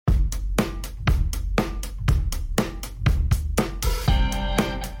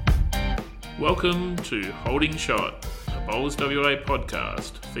Welcome to Holding Shot, a Bowls WA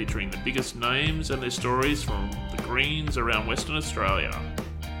podcast featuring the biggest names and their stories from the greens around Western Australia.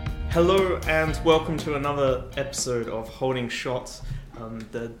 Hello and welcome to another episode of Holding Shot,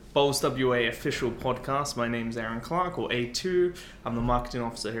 the Bowls WA official podcast. My name's Aaron Clark, or A2. I'm the marketing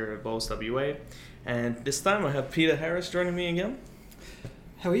officer here at Bowls WA. And this time I have Peter Harris joining me again.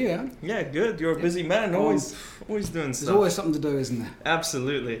 How are you, Aaron? Yeah, good. You're a busy man, always doing stuff. There's always something to do, isn't there?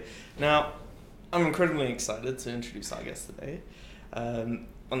 Absolutely. Now, I'm incredibly excited to introduce our guest today. On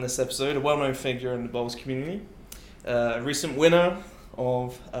this episode, a well-known figure in the bowls community, a recent winner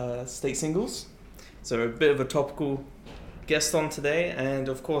of state singles, so a bit of a topical guest on today, and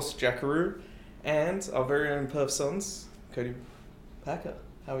of course Jackeroo, and our very own Perth Suns, Cody Packer.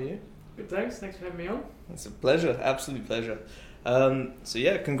 How are you? Good, thanks for having me on. It's a pleasure, absolute pleasure. So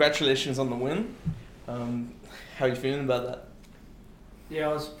yeah, congratulations on the win. How are you feeling about that? Yeah,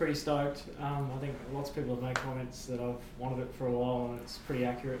 I was pretty stoked. I think lots of people have made comments that I've wanted it for a while, and it's pretty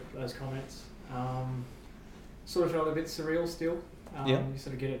accurate, those comments. Sort of felt a bit surreal still. You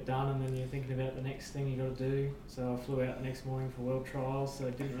sort of get it done and then you're thinking about the next thing you got to do. So I flew out the next morning for World Trials, so I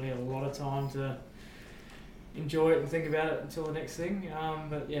didn't really have a lot of time to enjoy it and think about it until the next thing.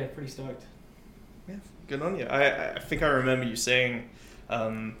 But yeah, pretty stoked. Yeah, good on you. I think I remember you saying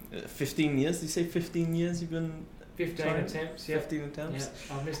 15 years. Did you say 15 years you've been 15 trying? attempts, yeah. 15 attempts.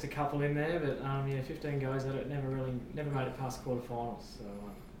 Yeah, I've missed a couple in there, but 15 goes at it. Never made it past quarterfinals. So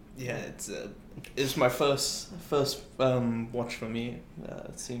yeah, it's my first watch for me,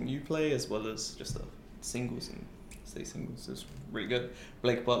 seeing you play as well as just the singles and state singles is really good.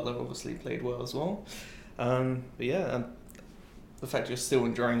 Blake Butler obviously played well as well. But yeah, the fact you're still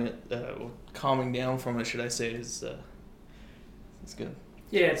enjoying it, or calming down from it, should I say, is good.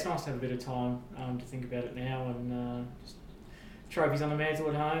 yeah, it's nice to have a bit of time to think about it now, and just trophies on the mantle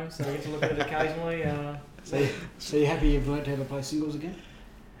at home, so I get to look at it occasionally. So you happy you've learnt how to play singles again?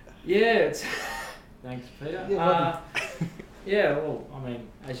 Yeah, it's thanks, Peter. Yeah, yeah, well, I mean,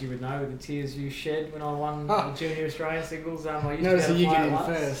 as you would know, with the tears you shed when I won the Junior Australian singles, I used Notice to that be you able to get in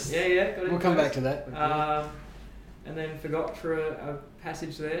play it once. first. Yeah, got in We'll come first. back to that. And then forgot for a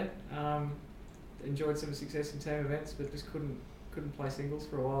passage there. Enjoyed some success in team events, but just couldn't play singles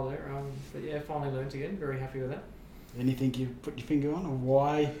for a while there. But yeah, finally learnt again. Very happy with that. Anything you've put your finger on, or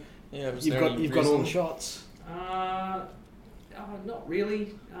why you've got all the shots? Not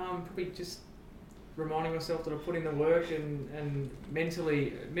really. Probably just reminding myself that I put in the work, and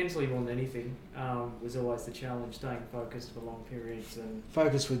mentally more than anything, was always the challenge. Staying focused for long periods and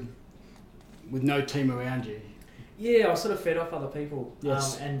Focus with no team around you. yeah, I was sort of fed off other people.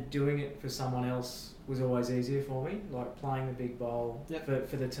 Yes. And doing it for someone else was always easier for me. Like playing the big bowl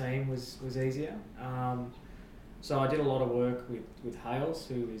for the team was easier. So I did a lot of work with Hales,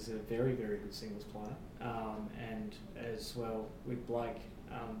 who is a very, very good singles player, and as well with Blake.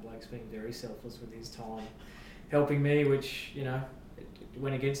 Blake's been very selfless with his time, helping me, which, it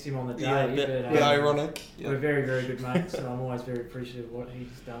went against him on the day. Yeah, but ironic. Yeah. We're very, very good mates, so I'm always very appreciative of what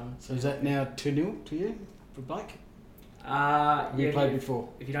he's done. So is that now 2-0 to you for Blake? You played before.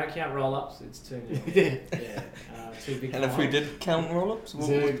 If you don't count roll-ups, it's 2-0. Yeah. Two big And if we did count roll-ups,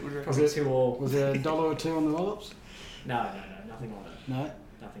 probably 2-2. Was there $1 or $2 on the roll-ups? No, nothing like that. No?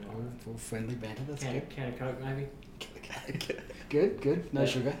 Nothing like All friendly banter, that's that. good. Can of Coke, maybe. Good. No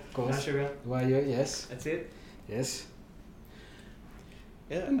sugar, of course. No sugar. The way you yes. That's it. Yes.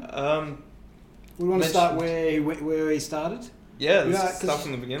 Yeah. We want to start where he started? Yeah, let's start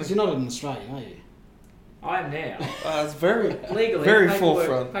from the beginning. Because you're not in Australia, are you? I am now. It's very Legally, very paperwork,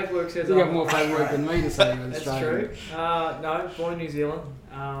 forefront. Paperwork says You got more paperwork than me to say you're That's Australian. true. No, born in New Zealand.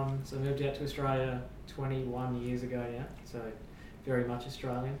 So moved out to Australia 21 years ago now. So very much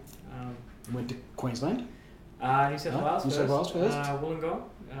Australian. Went to Queensland? New South Wales New South Wales first. Wollongong,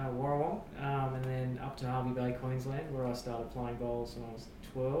 Warrawong, and then up to Hervey Bay, Queensland, where I started playing bowls when I was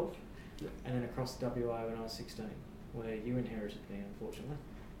 12, and then across the WA when I was 16, where you inherited me, unfortunately.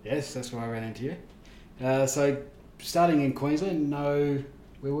 Yes, that's where I ran into you. So, starting in Queensland,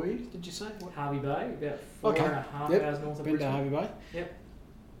 where were you, did you say? What? Hervey Bay, about 4.5 hours north of Been to Brisbane. Hervey Bay? Yep.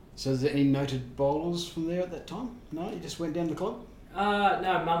 So, is there any noted bowlers from there at that time? No, you just went down to the club?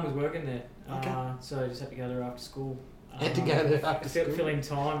 No, Mum was working there. Okay. So I just had to go there after school. Had to go there after school? Fill in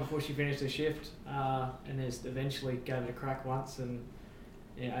time before she finished her shift. And just eventually gave it a crack once, and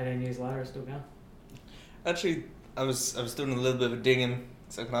 18 years later, I'm still going. Actually, I was doing a little bit of digging,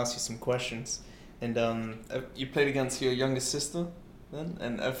 so I can ask you some questions. And you played against your youngest sister then,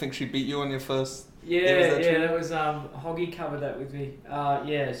 and I think she beat you on your first. That was Hoggy covered that with me.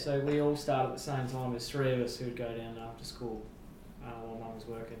 So we all started at the same time. There's three of us who'd go down after school while Mum was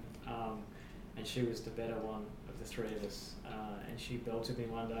working. and she was the better one of the three of us. And she belted me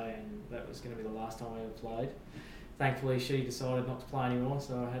one day, and that was going to be the last time I ever played. Thankfully, she decided not to play anymore,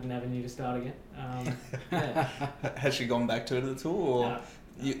 so I had an avenue to start again. Yeah. Has she gone back to it at all, or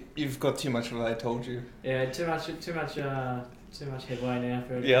you've got too much of it? I told you. Yeah, too much headway now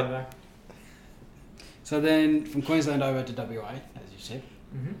for her to Yep. come back. So then, from Queensland over to WA, as you said.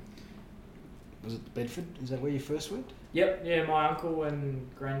 Mm-hmm. Was it Bedford? Is that where you first went? Yep, yeah, my uncle and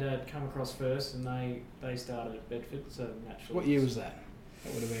granddad come across first, and they started at Bedford, so naturally. What year was that?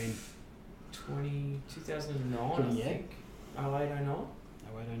 That would have been 2009, Pretty I young. think. 0809.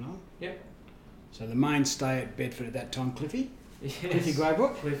 0809? Yep. So the mainstay at Bedford at that time, Cliffy? Yes. Cliffy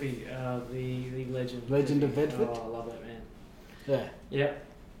Greybrook? Cliffy, the legend. Legend of Cliffy. Bedford? Oh, I love that man. Yeah. Yep.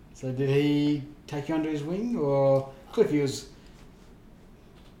 So did he take you under his wing, or Cliffy was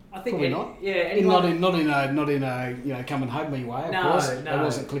I think probably not? Yeah, anyone. Not in a come and hug me way. Of course, that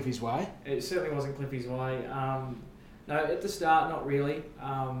wasn't Cliffy's way. It certainly wasn't Cliffy's way. No, at the start, not really.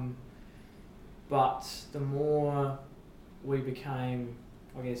 But the more we became,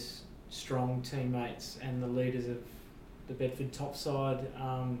 I guess, strong teammates and the leaders of the Bedford top side,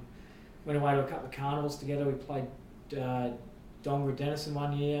 went away to a couple of carnivals together. We played Dongra Denison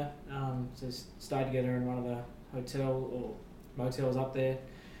one year, so stayed together in one of the hotel or motels up there.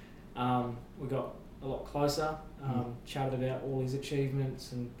 We got a lot closer, chatted about all his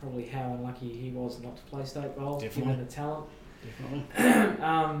achievements and probably how unlucky he was not to play state bowls, given the talent.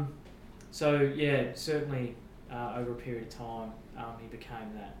 Definitely. So yeah, certainly over a period of time, he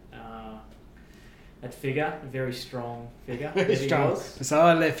became that figure, a very strong figure. Very that strong. He was. So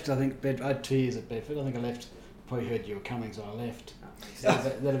I left. I think I had 2 years at Bedford. I think I left. Probably heard you were coming, so I left. That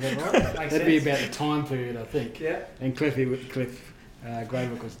about right? That'd be about the time period, I think. Yeah. And Cliff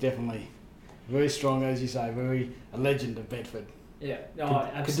Greybrook was definitely very strong, as you say, a legend of Bedford. Yeah.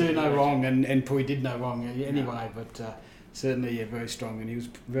 Could do no wrong, and probably did no wrong anyway, but certainly very strong, and he was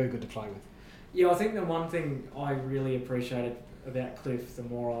very good to play with. Yeah, I think the one thing I really appreciated about Cliff, the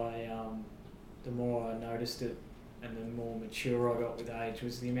more I noticed it, and the more mature I got with age,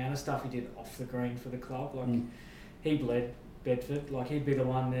 was the amount of stuff he did off the green for the club. Like he bled Bedford. Like he'd be the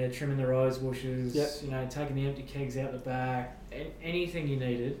one there trimming the rose bushes, taking the empty kegs out the back, anything you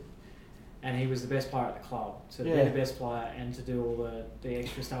needed. And he was the best player at the club. So to be the best player and to do all the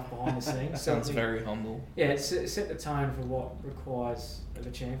extra stuff behind the scenes. Sounds very humble. Yeah, it set the tone for what requires of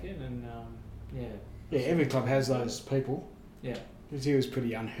a champion, and Yeah, every club has those people. Yeah. Because he was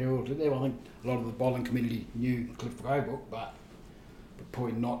pretty unheralded there. I think a lot of the bowling community knew Cliff Greybrook, but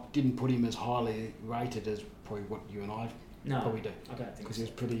probably didn't put him as highly rated as probably what you and I probably do. I don't think because he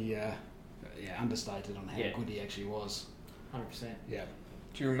was pretty understated on how good he actually was. 100%. Yeah.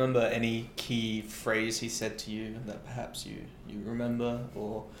 Do you remember any key phrase he said to you that perhaps you remember,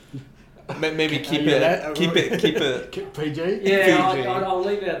 or maybe keep it PG? Yeah, PG. I'll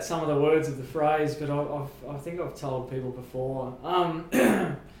leave out some of the words of the phrase, but I think I've told people before.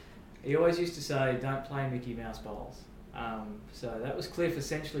 He always used to say, "Don't play Mickey Mouse bowls." So that was Cliff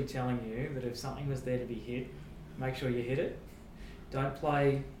essentially telling you that if something was there to be hit, make sure you hit it. Don't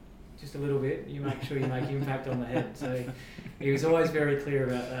play just a little bit. You make sure you make impact on the head. So he was always very clear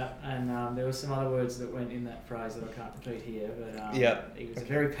about that. And there were some other words that went in that phrase that I can't repeat here. But he was a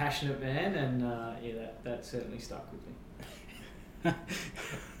very passionate man, and that certainly stuck with me.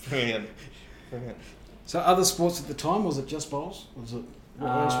 Brilliant. So other sports at the time, was it just bowls? What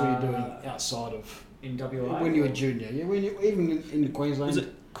else were you doing outside of in WA? When you were junior? Yeah, even in Queensland. Was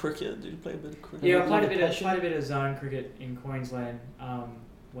it cricket? Did you play a bit of cricket? Yeah, I played a bit of zone cricket in Queensland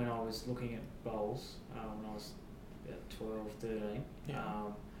when I was looking at bowls when I was about 12, 13.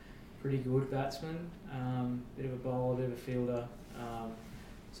 Yeah. Pretty good batsman, bit of a bowler, bit of a fielder.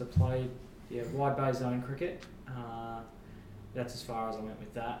 So played wide bay zone cricket. That's as far as I went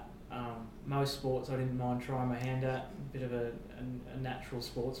with that. Most sports I didn't mind trying my hand at. A bit of a natural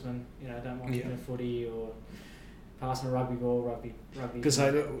sportsman. Don't mind kicking a footy or passing a rugby ball, rugby. Because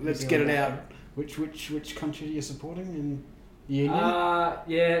let's get it out. Which country are you supporting in Union?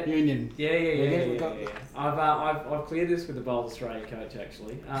 Union. Yeah. I've cleared this with the Bowls Australia coach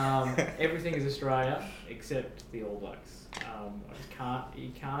actually. Everything is Australia except the All Blacks.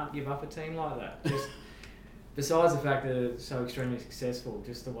 You can't give up a team like that. Just besides the fact that it's so extremely successful,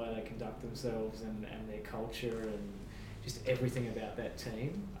 just the way they conduct themselves and their culture and just everything about that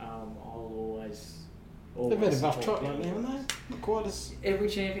team, I'll always. They've had a rough trot lately, haven't they? Not quite as. Every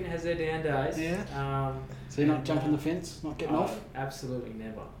champion has their down days. Yeah. So you're not jumping the fence, not getting off? Absolutely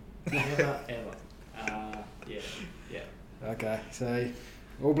never. Never, ever. Yeah. Okay, so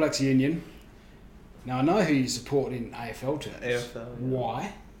All Blacks Union. Now I know who you support in AFL terms. AFL. Yeah.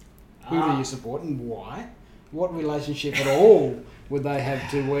 Why? Who do you support and why? What relationship at all would they have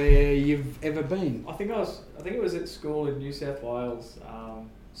to where you've ever been? I think it was at school in New South Wales.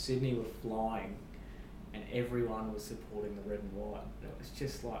 Sydney were flying, and everyone was supporting the red and white. And it was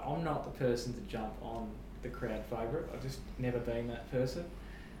just like, I'm not the person to jump on the crowd favourite. I've just never been that person.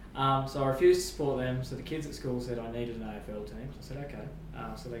 So I refused to support them. So the kids at school said I needed an AFL team. So I said okay.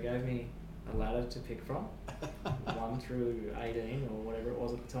 So they gave me a ladder to pick from, 1 through 18 or whatever it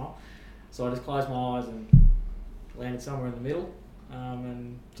was at the time. So I just closed my eyes and landed somewhere in the middle.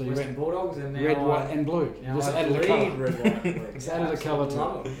 And so you Western went Bulldogs, and now red, white, and blue. Now just I added a bleed colour. red, white, and blue. Just added a colour to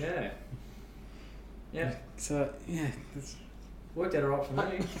love it. it. Yeah. So yeah, that's Worked out alright for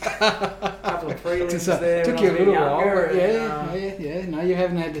me. A couple of prelims there. Took when you I a was little younger, while. and, Yeah. No, you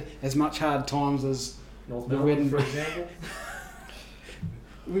haven't had as much hard times as North the Melbourne, red and for blue. example.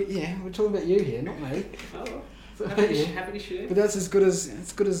 We're talking about you here, not me. Oh, well. So, Happy to share. But that's as good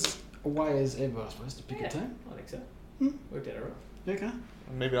as a way as ever, I suppose, to pick a team. I think so. Worked out alright. Okay.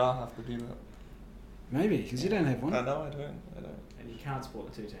 Maybe I'll have to do that. Maybe, because you don't have one. No, I don't. And you can't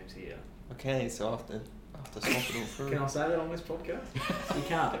support the two teams here. Okay, so I have to swap it all through. Can I say that on this podcast? You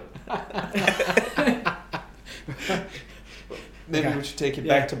can't do it. Maybe we should take it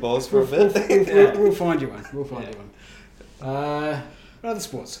back to balls for a We'll bit. find you one. We'll find you one. Other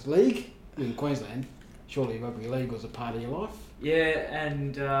sports. League in Queensland. Surely rugby league was a part of your life. Yeah,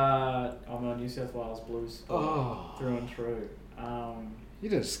 and I'm a New South Wales Blues through and through.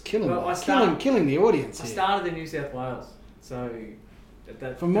 You're just killing the audience I here. started in New South Wales, so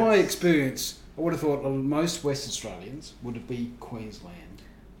From my experience, I would have thought most West Australians would be Queensland.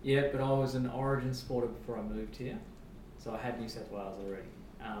 Yeah, but I was an Origin supporter before I moved here, so I had New South Wales already,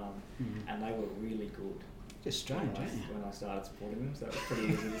 and they were really good. Just strange, aren't you? When I started supporting them, so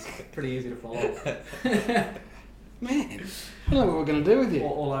it was pretty easy to follow. Man, I don't know what we're going to do with you.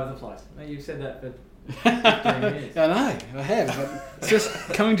 All over the place. Now, you've said that for 15 years. I know, I have, but it's just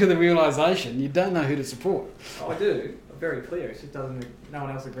coming to the realisation you don't know who to support. Oh, I do. I'm very clear. It just doesn't. No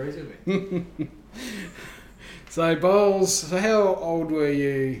one else agrees with me. So Bowles, so how old were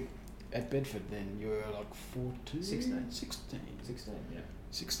you at Bedford then? You were like 14? 16. 16, yeah.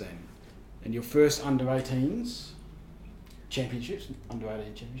 16. And your first under-18s championships,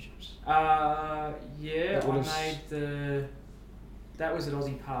 under-18 championships? Yeah, that was at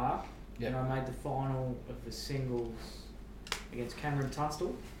Aussie Park, and I made the final of the singles against Cameron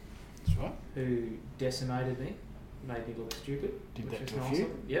Tunstall. That's right. Who decimated me, made me look stupid. Did which that was to a nice few?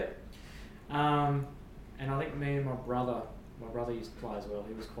 of him. Yep. And I think me and my brother used to play as well.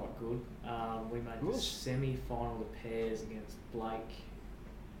 He was quite good. We made the semi-final of pairs against Blake,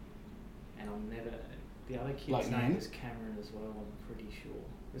 and the other kid's name was Cameron as well, I'm pretty sure.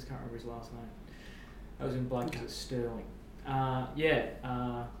 I just can't remember his last name. That was in Blake was at Sterling. And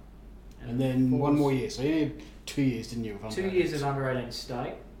then one more year. So you had 2 years, didn't you? 2 years of under-18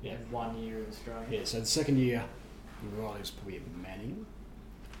 state and 1 year in Australia. Yeah, so the second year, you were was probably at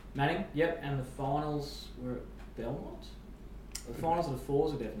Manning, yep, and the finals were at Belmont. The finals of the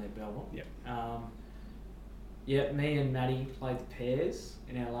fours were definitely at Belmont. Yep. Me and Maddie played the pairs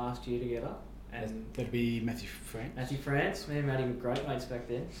in our last year together. And that'd be Matthew France. Me and Maddie were great mates back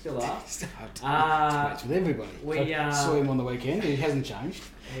then, still are. Mates with everybody. We saw him on the weekend, he hasn't changed.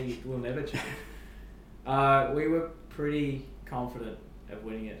 He will never change. We were pretty confident of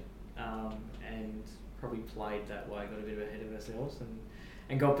winning it, and probably played that way, got a bit ahead of ourselves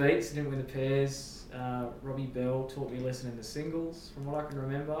and got beat, so didn't win the pairs. Robbie Bell taught me a lesson in the singles, from what I can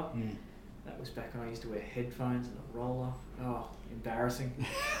remember. That was back when I used to wear headphones and a roller. Oh, embarrassing.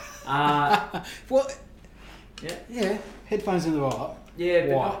 Yeah, headphones in the roller. Yeah,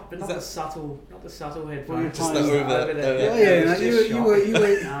 but why? Not the subtle headphones. Well, just over there.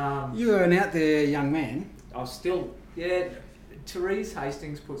 You were an out there young man. I was still, Therese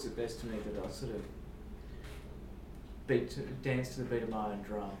Hastings puts it best to me that I sort of dance to the beat of my own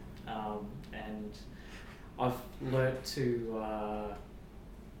drum, and I've learnt to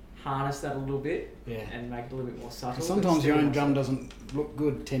harness that a little bit and make it a little bit more subtle. Sometimes your own drum doesn't look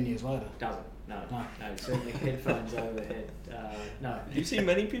good 10 years later. Doesn't. No, certainly headphones over the head. No. Do you see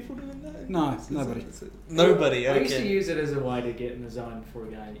many people doing that? No, nobody. Nobody, okay. I used to use it as a way to get in the zone before a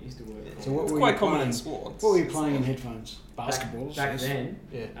game. It used to work. So what it's were quite you common playing? in sports. What were you playing in headphones? Basketballs? Back then?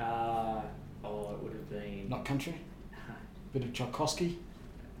 Yeah. It would have been... Not country? Bit of Tchaikovsky?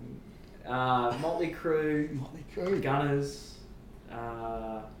 Motley Crue. Gunners.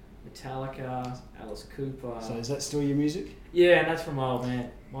 Metallica, Alice Cooper. So is that still your music? Yeah, and that's from my old man.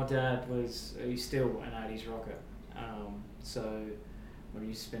 My dad he's still an 80s rocker. So when we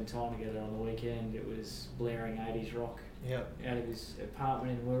used to spend time together on the weekend, it was blaring 80s rock out of his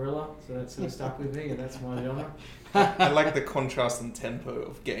apartment in Warilla, so that sort of stuck with me, and that's my genre. I like the contrast and tempo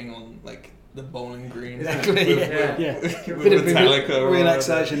of getting on like the bowling green. Exactly. With Metallica.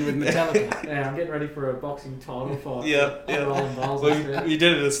 Relaxation with Metallica. Yeah, I'm getting ready for a boxing title fight. Yeah. Bowls we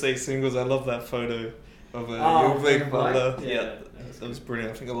did it at state singles. I love that photo of your big bowler. Yeah, that was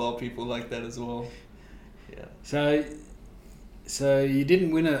brilliant. I think a lot of people like that as well. Yeah. So you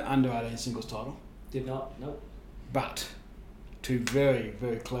didn't win an under-18 singles title. Did not. Nope. But two very,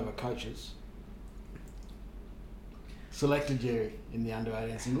 very clever coaches selected you in the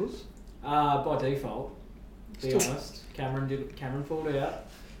under-18 singles. By default, to be honest. Cameron pulled out.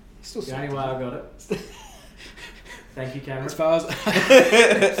 Still the only way I got it. Thank you, Cameron. As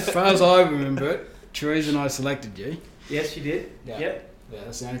far as I remember it, Therese and I selected you. Yes, you did. Yeah. Yep. Yeah,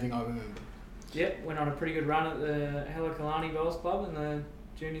 that's the only thing I remember. Yep, went on a pretty good run at the Helikalani Bowls Club in the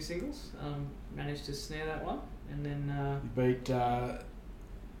junior singles. Managed to snare that one, and then you beat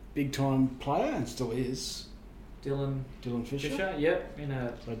big time player and still is Dylan Fisher. Yep.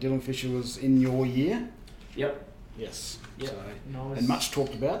 So Dylan Fisher was in your year. Yep. Yes. Yep. So, nice. and much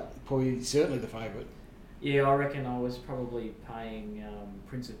talked about. Probably certainly the favourite. Yeah, I reckon I was probably paying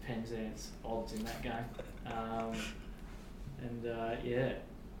Prince of Penzance odds in that game,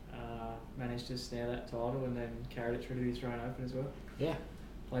 managed to snare that title and then carried it through to the Australian Open as well. Yeah.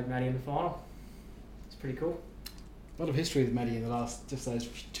 Played Matty in the final. It's pretty cool. A lot of history with Matty in the last just those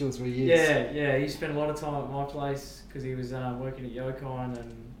 2 or 3 years. Yeah. He spent a lot of time at my place because he was working at Yokine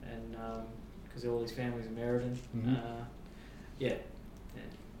and because all his family's in Meriden. Mm-hmm.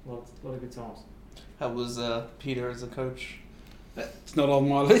 A lot of good times. How was Peter as a coach? It's not on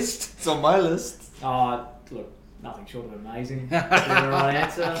my list. It's on my list. Look, nothing short of amazing. Did the right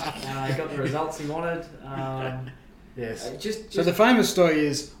answer. He got the results he wanted. Yes. So the famous story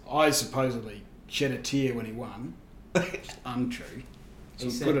is I supposedly shed a tear when he won. It's untrue. So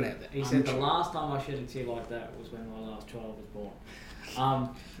put it out there. He said the last time I shed a tear like that was when my last child was born.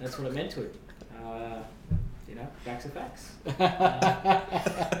 That's what it meant to him. Facts are facts.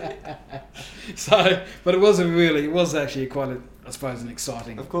 But it was actually quite an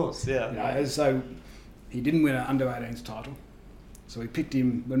exciting. Of course, yeah. So he didn't win an under-18s title. So we picked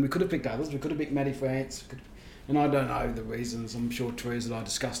him when we could have picked others. We could have picked Matty France. And I don't know the reasons. I'm sure Therese and I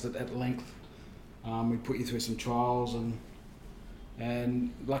discussed it at length. We put you through some trials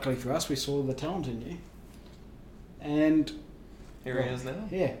and luckily for us, we saw the talent in you. And here he is now.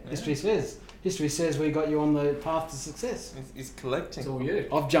 Yeah, History says we got you on the path to success. He's collecting. It's all you.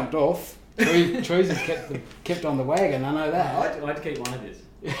 I've jumped off. Therese has kept on the wagon. I know that. I had to keep one of his.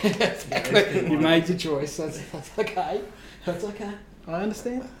 Exactly. You made your choice. That's okay. That's okay. I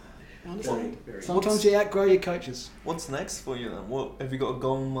understand. Sometimes you outgrow your coaches. What's next for you then? What have you got a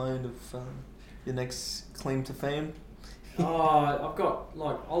goal in mind of your next claim to fame? I've got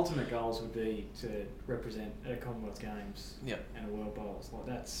ultimate goals would be to represent at a Commonwealth Games and a World Bowls.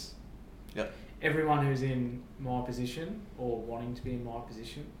 That's everyone who's in my position or wanting to be in my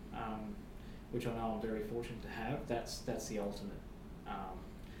position, which I know I'm very fortunate to have. That's the ultimate.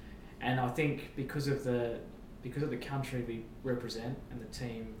 And I think because of the country we represent and the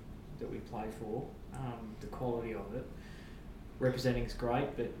team that we play for, the quality of it, representing is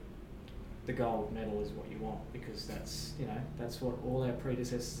great, but the gold medal is what you want because that's what all our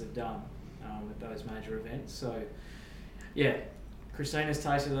predecessors have done at those major events. So, Christina's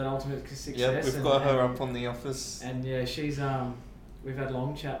tasted that ultimate success. Yeah, we've got her up on the office. And she's we've had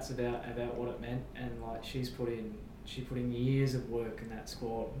long chats about what it meant, and she put in years of work in that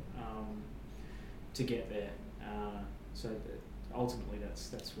squad to get there. So ultimately,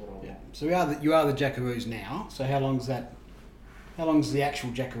 that's what I want. Yeah. So you are the Jackaroos now. So how long's the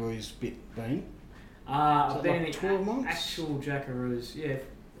actual Jackaroos bit been? I've been in the 12 months? Actual Jackaroos,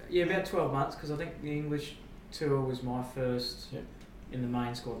 about 12 months because I think the English tour was my first in the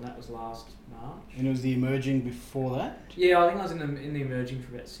main squad, and that was last March. And it was the emerging before that? Yeah, I think I was in the emerging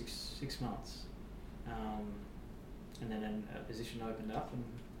for about six months, and then a position opened up, and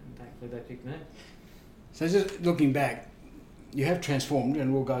thankfully they picked me. So just looking back, you have transformed,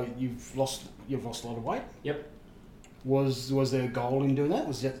 and we'll go. You've lost a lot of weight. Yep. Was there a goal in doing that?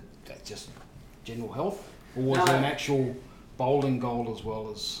 Was that just general health, or was there an actual bowling goal as well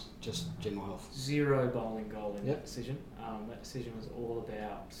as just general health? Zero bowling goal in that decision. That decision was all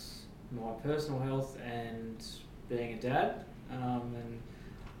about my personal health and being a dad and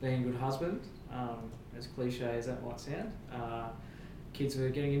being a good husband. As cliche as that might sound, kids were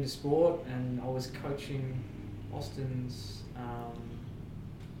getting into sport, and I was coaching Austin's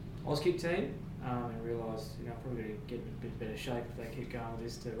Auskick team, and realised, you know, I'm probably going to get in a bit better shape if they keep going with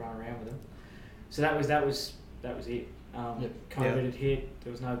this to run around with them. So that was it. COVID had hit.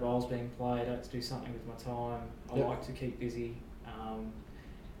 There was no bowls being played. I had to do something with my time. I like to keep busy,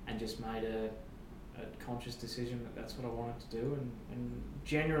 and just made a conscious decision that that's what I wanted to do. And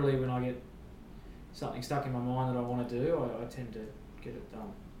generally, when I get something stuck in my mind that I want to do, I tend to get it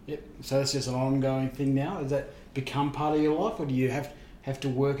done. Yep. So that's just an ongoing thing now. Has that become part of your life, or do you have to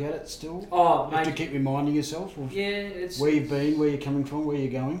work at it still? Oh, you have to keep reminding yourself of where you've been, where you're coming from, where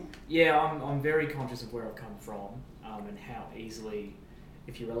you're going. Yeah, I'm very conscious of where I've come from, and how easily,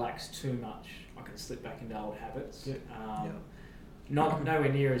 if you relax too much, I can slip back into old habits. Yep.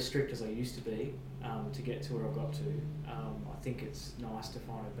 Nowhere near as strict as I used to be to get to where I've got to. I think it's nice to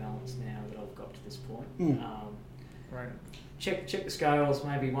find a balance now that I've got to this point. Right. Check the scales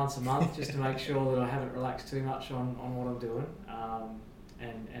maybe once a month just to make sure that I haven't relaxed too much on what I'm doing.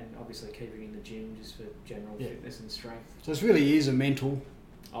 And obviously keeping in the gym just for general fitness and strength. So this really is a mental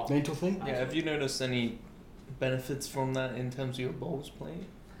thing? Yeah, have you noticed any benefits from that in terms of your bowls playing?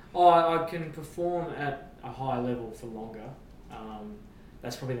 I can perform at a high level for longer.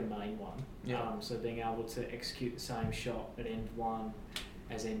 That's probably the main one. Yeah. So being able to execute the same shot at end 1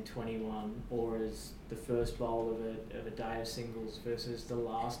 as end 21, or as the first bowl of a day of singles versus the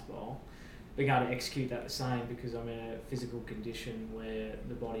last bowl. Being able to execute that the same because I'm in a physical condition where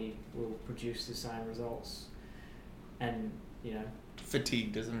the body will produce the same results. And, you know...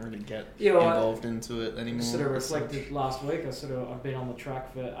 Fatigue doesn't really get involved into it anymore. Sort of reflected last week. I've been on the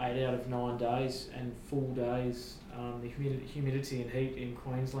track for 8 out of 9 days and full days. The humidity and heat in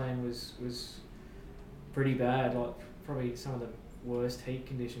Queensland was pretty bad. Like probably some of the worst heat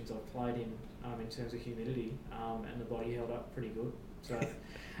conditions I've played in terms of humidity. And the body held up pretty good. So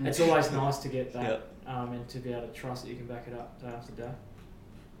it's always nice to get that and to be able to trust that you can back it up day after day.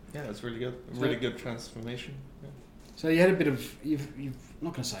 Yeah, that's really good. Really good transformation. Yeah. So you had a bit of, you've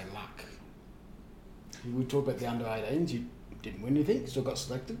not going to say luck. We talked about the under-18s. You didn't win anything. Still got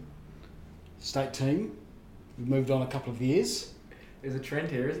selected. State team. We've moved on a couple of years. There's a trend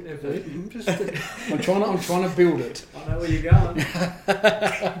here, isn't there, Pete? I'm trying to build it. I know where you're going.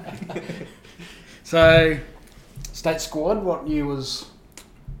 So, state squad. What year was?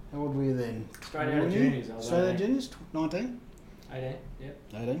 How old were you then? Straight out of juniors. Straight out of juniors. 19. 18. Yep.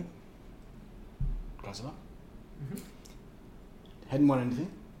 18. Close enough. Mm-hmm. Hadn't won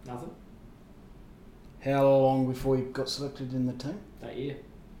anything. Nothing. How long before you got selected in the team? That year.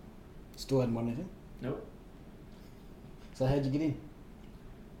 Still hadn't won anything. Nope. So how'd you get in?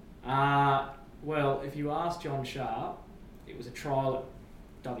 Well, if you ask John Sharp, it was a trial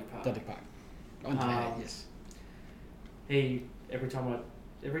at Dudley Park. Dudley Park. Yes. He every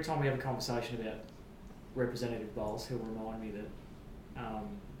time we have a conversation about representative bowls, he'll remind me that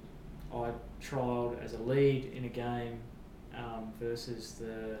I trialled as a lead in a game versus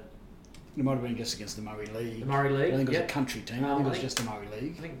the... It might have been just against the Murray League. The Murray League, I think it was a country team. I think it was just the Murray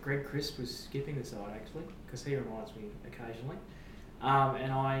League. I think Greg Crisp was skipping the side, actually, because he reminds me occasionally.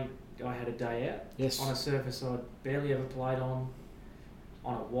 And I had a day out on a surface I'd barely ever played on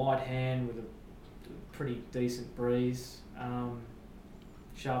a wide hand with a pretty decent breeze.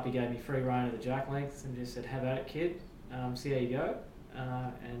 Sharpie gave me free rein of the jack length and just said, "Have at it, kid. See how you go."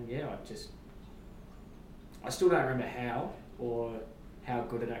 And yeah, I still don't remember how or how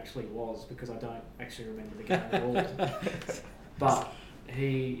good it actually was because I don't actually remember the game at all. But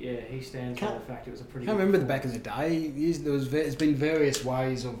he stands by the fact it was a pretty. I can't remember the back in the day. There's been various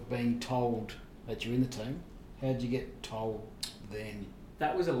ways of being told that you're in the team. How did you get told then?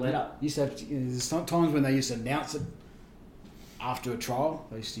 That was a letter. There's sometimes when they used to announce it after a trial.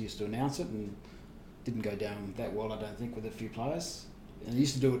 They used to announce it and didn't go down that well, I don't think, with a few players. And they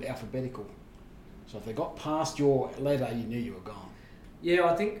used to do it alphabetical. So if they got past your letter, you knew you were gone. Yeah,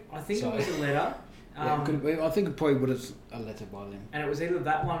 I think it was a letter. I think it probably would have a letter by then. And it was either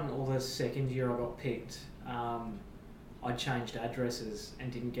that one or the second year I got picked. I changed addresses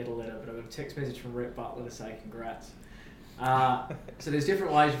and didn't get a letter, but I got a text message from Rhett Butler to say congrats. So there's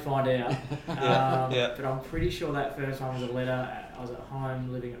different ways you find out. But I'm pretty sure that first one was a letter. I was at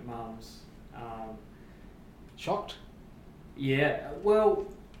home living at Mum's. Shocked? Yeah, well...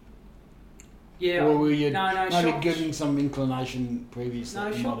 Yeah, or were you maybe giving some inclination previously?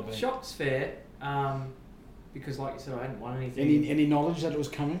 No, shocked's fair. Because like you said, I hadn't won anything. Any knowledge that it was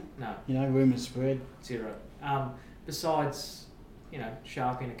coming? No. Rumours spread? Zero. Besides,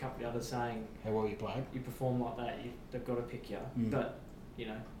 Sharpie and a couple of others saying... How well you played? You perform like that, they've got to pick you. But,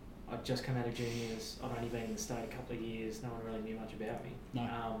 I'd just come out of juniors. I'd only been in the state a couple of years. No one really knew much about me. No.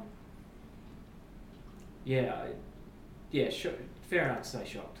 Fair enough to say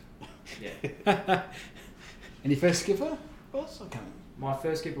shocked. Yeah. And your first skipper was? I can't. My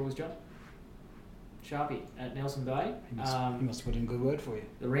first skipper was John Sharpie at Nelson Bay. He must put in a good word for you.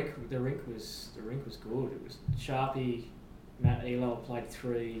 The rink was good. It was Sharpie, Matt Elo played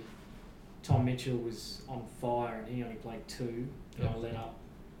 3. Tom Mitchell was on fire and he only played 2. I let up.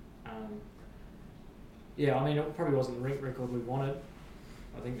 I mean, it probably wasn't the rink record we wanted,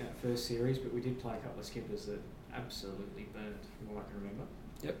 I think, that first series, but we did play a couple of skippers that absolutely burned, from what I can remember.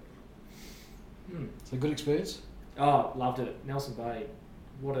 Yep. It's a good experience? Oh, loved it. Nelson Bay,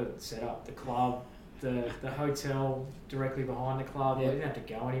 what a setup. The club, the hotel directly behind the club. Yep. I didn't have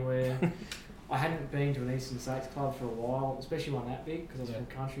to go anywhere. I hadn't been to an Eastern States club for a while, especially one that big, because I was from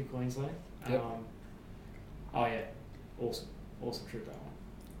country Queensland. Yep. Awesome trip, that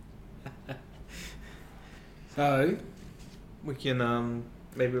one. So, We can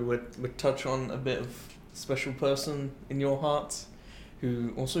maybe we'd touch on a bit of special person in your heart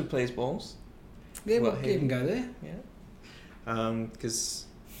who also plays balls. yeah, we'll even go there. Yeah. Because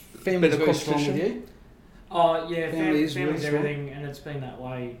Family's bit of very strong with competition. you. Oh yeah, Family's really family's strong. everything, and it's been that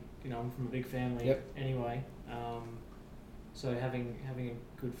way. I'm from a big family. Yep. Anyway, so having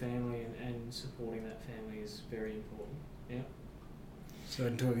a good family and supporting that family is very important. Yeah. So,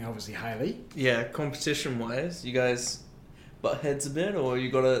 I'm talking obviously Hayley. Yeah, competition wise, you guys butt heads a bit, or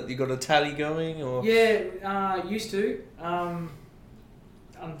you got a tally going, or Yeah, used to.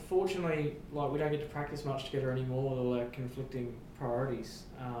 Unfortunately, we don't get to practice much together anymore with all our conflicting priorities.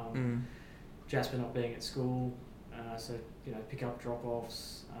 Jasper not being at school, so pick up drop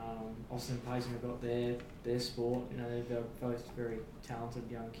offs. Austin and Payson have got their sport. They're both very talented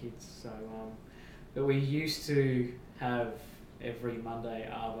young kids. So, but we used to have every Monday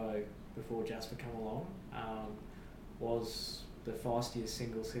arvo before Jasper come along. Was the feistiest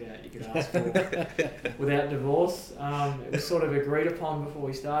single sit out you could ask for without divorce. It was sort of agreed upon before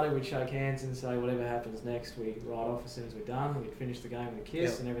we started. We'd shake hands and say whatever happens next, we ride off as soon as we're done. We'd finish the game with a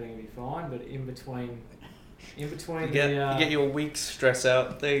kiss and everything would be fine. But in between you get your week's stress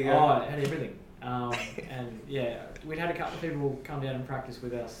out. There you go. Oh, it had everything. And yeah, we'd had a couple of people come down and practice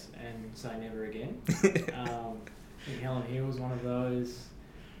with us and say never again. I think Helen Hill was one of those.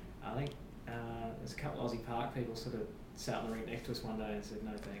 I think there's a couple of Aussie Park people sort of sat on the rink next to us one day and said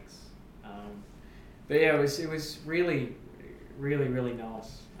no thanks. But yeah, it was really, really, really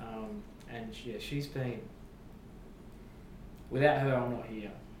nice. And yeah, she's been. Without her, I'm not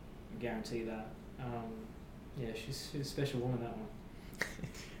here. I guarantee that. Yeah, she's a special woman, that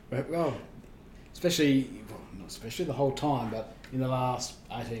one. Well, not especially the whole time, but in the last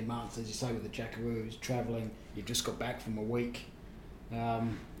 18 months, as you say, with the Jackeroos, travelling, you've just got back from a week.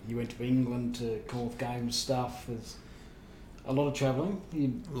 You went to England to Commonwealth Games stuff. There's a lot of travelling.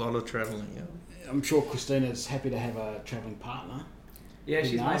 A lot of travelling, yeah. I'm sure Christina's happy to have a travelling partner. Yeah,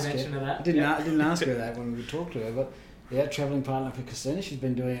 she's made mention of that. I didn't ask her that when we talked to her, but yeah, travelling partner for Christina. She's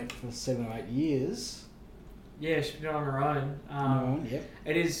been doing it for 7 or 8 years. Yeah, she's been on her own. Yep.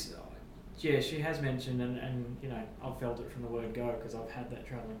 It is. Yeah, she has mentioned, and I've felt it from the word go because I've had that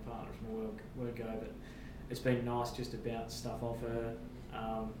travelling partner from the word go. But it's been nice just to bounce stuff off her,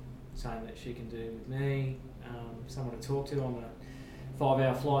 saying that she can do with me, someone to talk to on the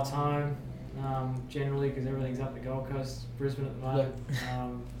 5-hour flights home. Generally, because everything's up the Gold Coast, Brisbane at the moment.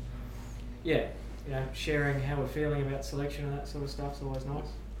 Sharing how we're feeling about selection and that sort of stuff's always nice.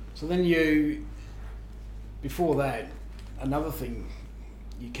 So then before that, another thing,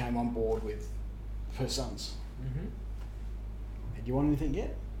 you came on board with Perth Suns. Mm-hmm. Had you won anything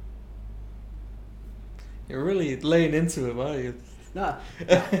yet? You're really laying into it, are you? No.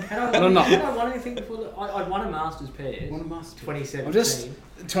 Had I won anything before? I'd won a Masters pair. Won a Masters. 2017. I'm just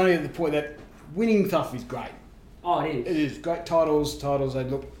trying to get to the point that winning stuff is great. Oh, it is. It is great titles.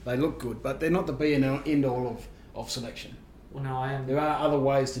 They look good, but they're not the be and end all of selection. Well, no, I am. There are other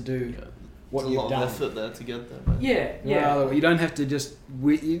ways to do what you've done. A lot of effort there to get there. Mate. Yeah. You don't have to just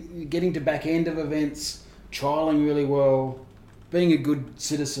getting to back end of events, trialling really well, being a good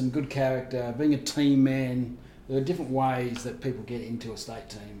citizen, good character, being a team man. There are different ways that people get into a state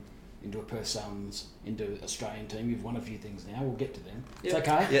team, into a Perth Suns, into an Australian team. You've won a few things now. We'll get to them. Yep. It's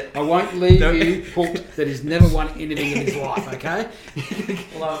okay. Yep. I won't leave you hooked that he's never won anything in his life, okay?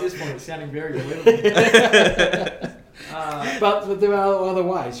 Well, at this point, it's sounding very believable. But there are other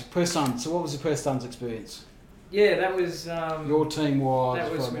ways. Perth Suns. So what was the Perth Suns experience? Yeah, that was... Your team was, that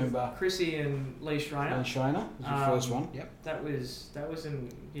was if I remember... with Chrissy and Lee Schreiner. Lee Schreiner was your first one. Yep. That was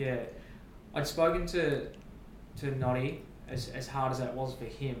in... Yeah. I'd spoken to Noddy, as hard as that was for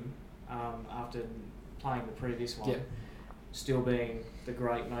him, after playing the previous one. Yep. Still being the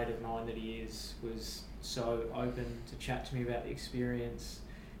great mate of mine that he is, was so open to chat to me about the experience.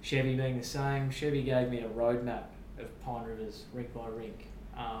 Chevy being the same. Chevy gave me a roadmap of Pine Rivers rink by rink.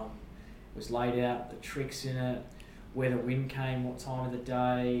 It was laid out, the tricks in it, where the wind came, what time of the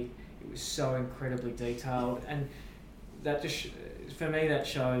day. It was so incredibly detailed, and that just for me that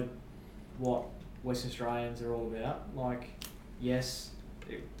showed what West Australians are all about. Like, yes,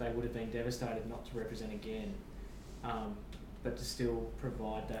 they would have been devastated not to represent again, but to still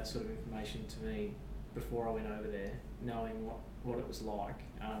provide that sort of information to me before I went over there, knowing what it was like.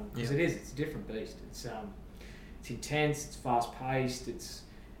 Because it's a different beast. It's intense, it's fast paced,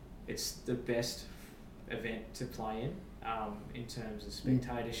 it's the best event to play in terms of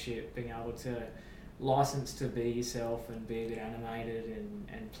spectatorship, being able to license to be yourself and be a bit animated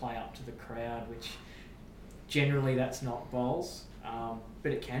and play up to the crowd, which generally that's not bowls,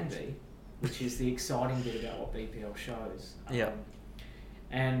 but it can be, which is the exciting bit about what BPL shows.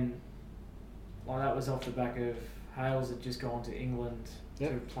 And like that was off the back of Hales had just gone to England to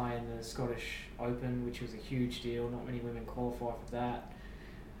play in the Scottish Open, which was a huge deal. Not many women qualify for that.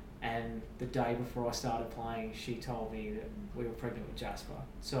 And the day before I started playing, she told me that we were pregnant with Jasper.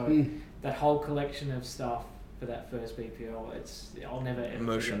 So that whole collection of stuff for that first BPL, I'll never ever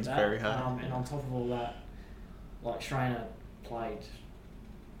emotions forget that. very high. And on top of all that, like Shreyna played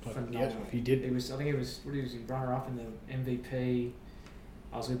phenomenal. Yeah, he did. I think he was runner up in the MVP.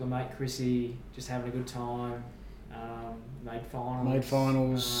 I was with my mate Chrissy, just having a good time. Made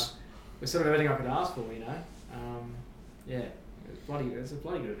finals. It was sort of everything I could ask for, you know. It's a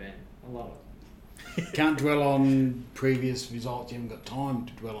bloody good event. I love it. Can't dwell on previous results. You haven't got time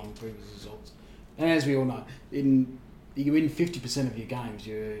to dwell on previous results. And as we all know, you win 50% of your games,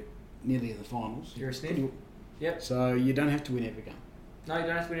 you're nearly in the finals. You're a snip. Yep. So you don't have to win every game. No, you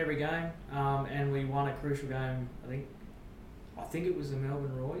don't have to win every game. And we won a crucial game. I think it was the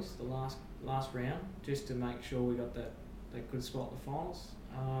Melbourne Royals, the last round, just to make sure we got that good spot in the finals.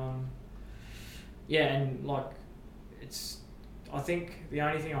 And like I think the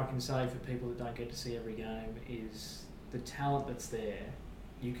only thing I can say for people that don't get to see every game is the talent that's there.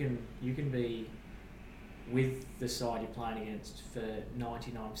 You can be with the side you're playing against for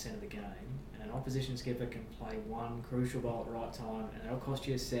 99% of the game, and an opposition skipper can play one crucial ball at the right time, and that'll cost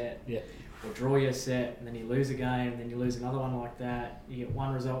you a set, or draw you a set, and then you lose a game, and then you lose another one like that. You get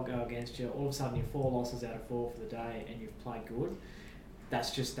one result go against you. All of a sudden, you're 4 losses out of 4 for the day, and you've played good.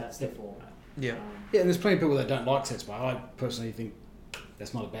 That's the format. Yeah. And there's plenty of people that don't like sets play. I personally think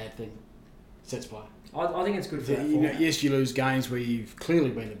that's not a bad thing. Sets play. I think it's good for that format. Yes, you lose games where you've clearly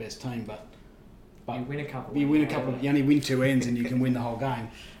been the best team, but you win a couple. You only win 2 ends, and you can win the whole game.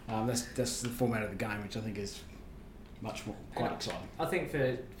 That's the format of the game, which I think is much more quite exciting. I think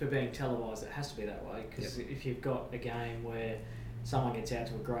for being televised, it has to be that way, because if you've got a game where someone gets out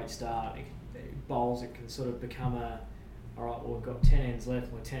to a great start, bowls, it can sort of become alright, well, we've got 10 ends left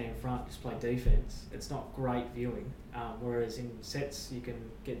and we're 10 in front, just play defence. It's not great viewing. Whereas in sets, you can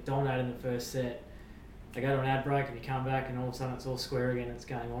get dominated in the first set, they go to an ad break and you come back and all of a sudden it's all square again and it's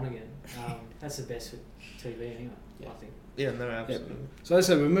game on again. That's the best for TV anyway, I think. Yeah, no, absolutely. So as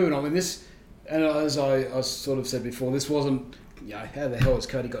I said, we're moving on with this, and as I sort of said before, this wasn't, how the hell has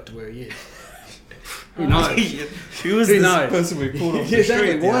Cody got to where he is? Who knows? Who was this person we pulled off the exactly.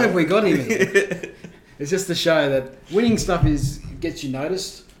 street? Why have we got him here? It's just to show that winning stuff gets you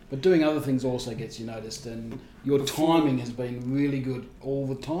noticed, but doing other things also gets you noticed, and your timing has been really good all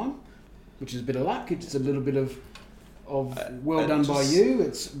the time, which is a bit of luck. It's a little bit of well done by you.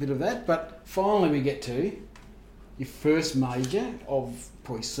 It's a bit of that, but finally we get to your first major of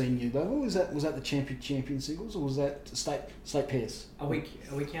probably senior level. Was that the champion singles, or was that state pairs? Are we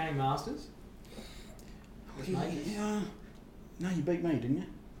counting masters? Yeah. No, you beat me, didn't you?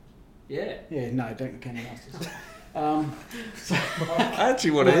 Yeah. Yeah, no, don't count the masters. I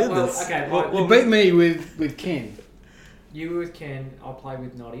actually want to hear this. Okay, you beat me with Ken. You were with Ken, I played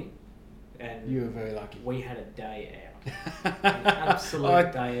with Noddy. And you were very lucky. We had a day out. An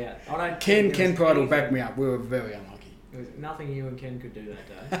absolute day out. Ken Pride will back me up. We were very unlucky. There was nothing you and Ken could do that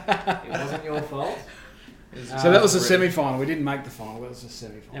day. It wasn't your fault. So that was the semi-final. We didn't make the final. That was the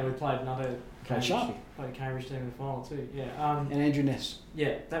semi-final. And we played another Played a Cambridge team in the final too. Yeah. And Andrew Ness.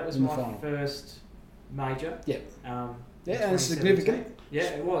 Yeah, that was my first major. Yep. And it's significant. Yeah,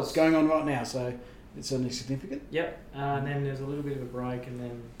 it was. It's going on right now, so it's certainly significant. Yep. And then there's a little bit of a break, and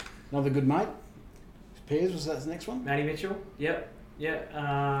then another good mate. Pairs, was that the next one? Matty Mitchell. Yep.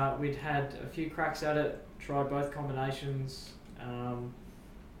 We'd had a few cracks at it. Tried both combinations.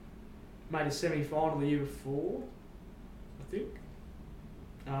 Made a semi-final the year before, I think.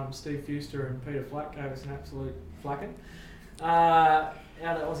 Steve Fuster and Peter Flack gave us an absolute flacking out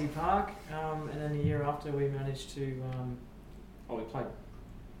at Aussie Park, and then the year after we managed to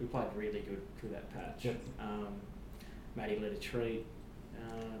we we played really good through that patch. Yep. Matty led a treat.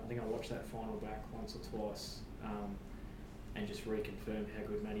 I think I watched that final back once or twice, and just reconfirmed how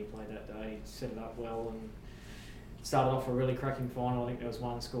good Matty played that day. He set it up well and started off a really cracking final. I think there was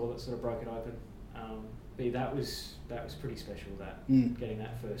one score that sort of broke it open. But that was pretty special. Getting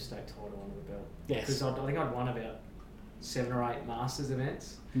that first state title under the belt. Yes. Because I think I'd won about 7 or 8 Masters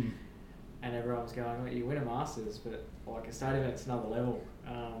events, and everyone was going, well, "You win a Masters, but like a state event's another level."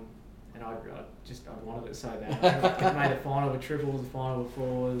 And I wanted it so bad. I made a final with triples, a final with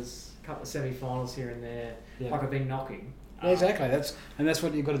fours, a couple of semi-finals here and there. Yeah. Like I've been knocking. Yeah, exactly. That's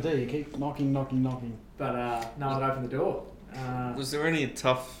what you've got to do. You keep knocking. But no one opened the door. Was there any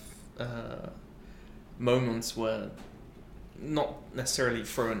tough moments where, not necessarily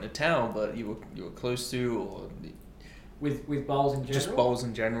throwing a towel, but you were close to, or with bowls in general? Just bowls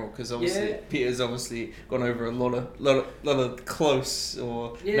in general, because obviously Peter's obviously gone over a lot of close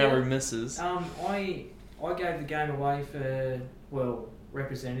or narrow misses. I gave the game away for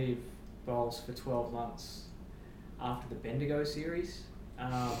representative bowls for 12 months after the Bendigo series.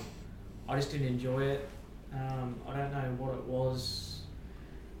 I just didn't enjoy it. I don't know what it was,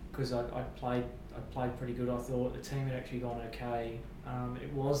 because I played pretty good. I thought the team had actually gone okay.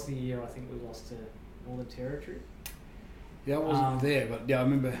 It was the year I think we lost to Northern Territory. Yeah, I wasn't there, but I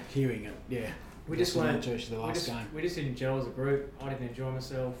remember hearing it. Yeah, we just weren't. The last game. We just didn't gel as a group. I didn't enjoy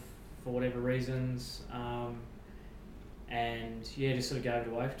myself for whatever reasons, and just sort of gave it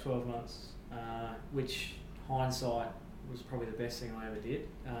away for 12 months, which hindsight was probably the best thing I ever did.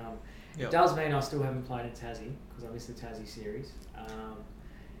 It does mean I still haven't played in Tassie because I missed the Tassie series.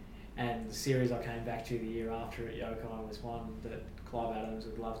 And the series I came back to the year after at Yokai was one that Clive Adams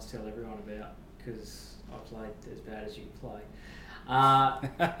would love to tell everyone about, because I played as bad as you can play.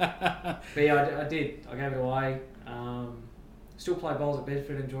 But I did. I gave it away. Still played bowls at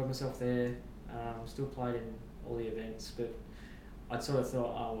Bedford, enjoyed myself there. Still played in all the events, but I'd sort of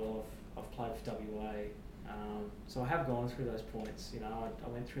thought, I've played for WA. So I have gone through those points. I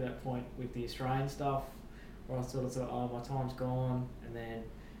went through that point with the Australian stuff where I sort of thought, my time's gone, and then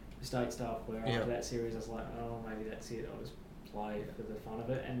the state stuff where after that series I was like, maybe that's it. I'll just play for the fun of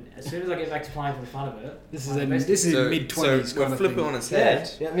it. And as soon as I get back to playing for the fun of it, this is mid-20s. So we'll flip it on its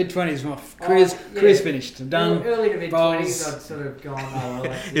head. Yeah, mid-20s. Career's finished. I'm done. Early to mid-20s, I'd sort of gone,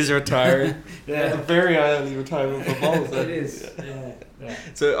 He's retired. Yeah, very early retirement for bowls. It is. Yeah.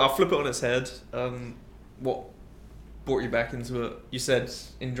 So I'll flip it on its head. What brought you back into it? You said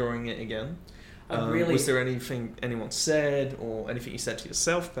enjoying it again. Was there anything anyone said, or anything you said to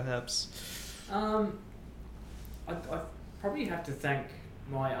yourself, perhaps? I probably have to thank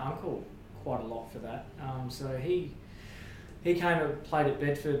my uncle quite a lot for that. So he came and played at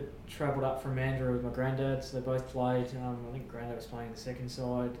Bedford, travelled up from Mandurah with my granddad, so they both played. I think granddad was playing the second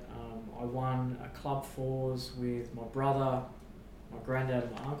side. I won a club fours with my brother, my granddad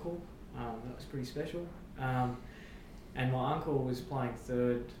and my uncle. That was pretty special. And my uncle was playing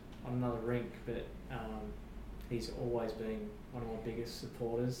third on another rink, but he's always been one of my biggest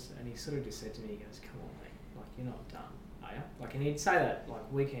supporters, and he sort of just said to me, he goes, "Come on, mate, like, you're not done, are you?" Like, and he'd say that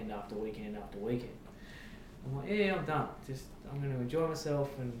like weekend after weekend after weekend. I'm like, yeah, I'm done. Just, I'm going to enjoy myself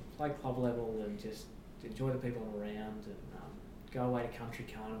and play club level and just enjoy the people around, and go away to country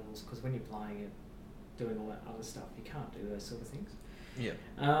carnivals, because when you're playing and doing all that other stuff, you can't do those sort of things. Yeah.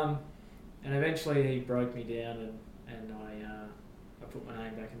 And eventually he broke me down, and I put my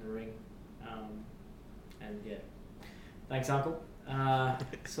name back in the ring. And yeah, thanks, Uncle.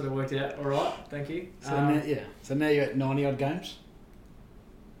 Sort of worked out all right. Thank you. So now you're at 90 odd games.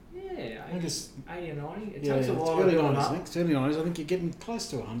 Yeah, I guess 80 or 90. It yeah, takes a it's while. early 90s. I think it's early 90s. I think you're getting close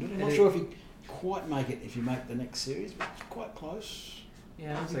to 100. I'm not sure if you quite make it if you make the next series, but it's quite close.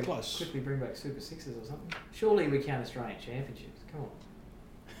 Yeah, I'm so close. Quickly bring back Super Sixes or something. Surely we count Australian Championships. Come on.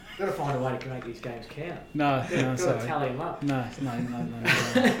 Got to find a way to make these games count. No, got sorry. to tally them up. No.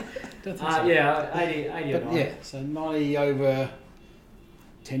 Don't think so. Yeah, 80 or 90. Yeah, so 90 over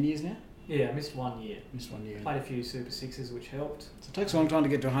 10 years now? Yeah, I missed 1 year. Played a few Super Sixes, which helped. So it takes a long time to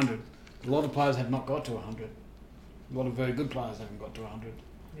get to 100. A lot of players have not got to 100. A lot of very good players haven't got to 100.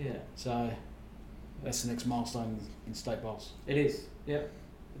 Yeah. So that's the next milestone in state bowls. It is, yeah.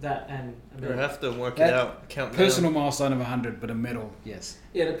 That and you have to work it out. Count personal milestone of 100, but a medal, yes.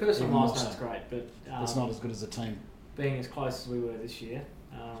 Yeah, the personal milestone's great, but it's not as good as the team. Being as close as we were this year,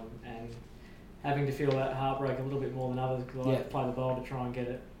 and having to feel that heartbreak a little bit more than others, because I play the bowl to try and get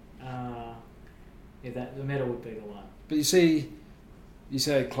it. That the medal would be the one. But you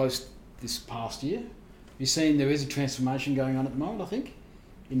say close this past year. You've seen there is a transformation going on at the moment, I think,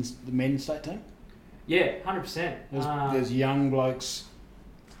 in the men's state team. Yeah, 100%. There's young blokes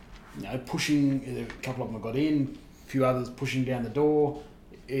pushing. A couple of them have got in. A few others pushing down the door,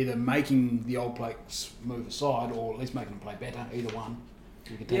 either making the old blokes move aside or at least making them play better. Either one.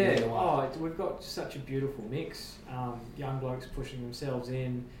 You can take either one. We've got such a beautiful mix. Young blokes pushing themselves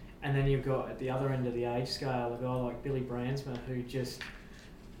in, and then you've got at the other end of the age scale a guy like Billy Brandsma who just.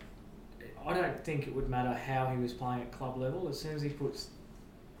 I don't think it would matter how he was playing at club level. As soon as he puts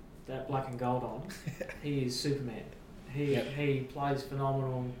that black and gold on, he is Superman. He plays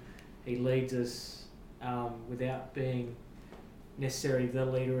phenomenal. He leads us without being necessarily the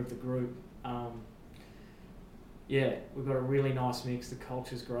leader of the group. We've got a really nice mix. The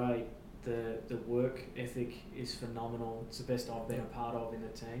culture's great. The work ethic is phenomenal. It's the best I've been a part of in the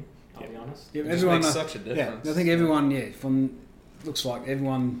team. I'll be honest. Yeah, everyone makes such a difference. I think everyone, looks like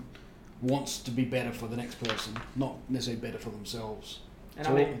everyone wants to be better for the next person, not necessarily better for themselves.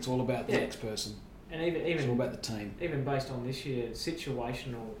 And it's all about the next person. And even it's all about the team. Even based on this year,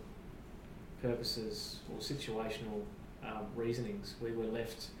 situational purposes or situational reasonings, we were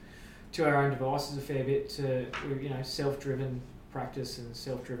left to our own devices a fair bit to self-driven practice and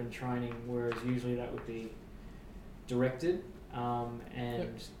self-driven training, whereas usually that would be directed,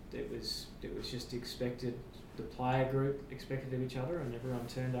 it was just expected. The player group expected of each other, and everyone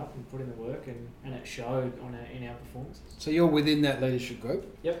turned up and put in the work, and it showed in our performances. So you're within that leadership group.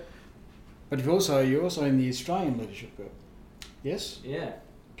 Yep. But you're also in the Australian leadership group. Yes. Yeah.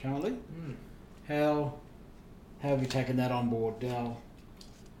 Currently. How have you taken that on board? How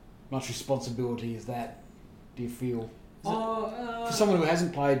much responsibility is that? Do you feel for someone who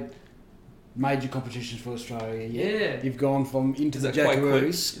hasn't played major competitions for Australia yet? You've gone from into the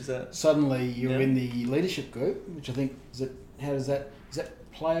Jackeroos. Suddenly you're in the leadership group, which I think is that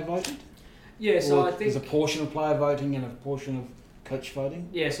player voted? Yeah, so I think there's a portion of player voting and a portion of coach voting.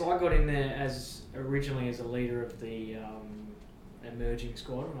 Yeah, so I got in there originally as a leader of the emerging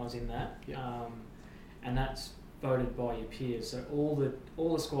squad when I was in that, and that's voted by your peers. So all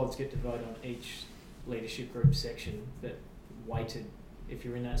the squads get to vote on each leadership group section, but weighted. If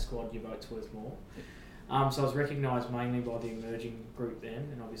you're in that squad, your vote's worth more. So I was recognised mainly by the emerging group then,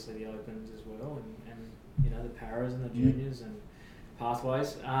 and obviously the opens as well, and the paras and the juniors and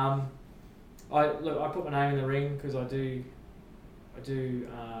pathways. I put my name in the ring because I do.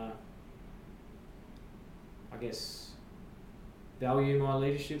 I guess value my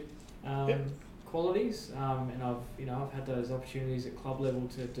leadership qualities, and I've had those opportunities at club level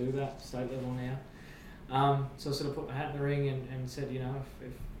to do that, state level now. So I sort of put my hat in the ring and said,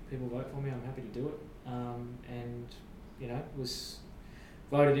 if people vote for me, I'm happy to do it. Was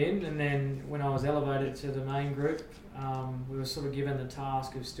voted in, and then when I was elevated to the main group, we were sort of given the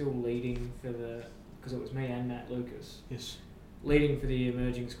task of still leading because it was me and Matt Lucas. Yes. Leading for the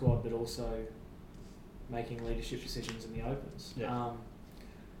emerging squad, but also making leadership decisions in the opens. Yeah.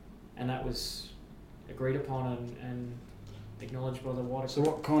 And that was agreed upon and acknowledged by the wider group. So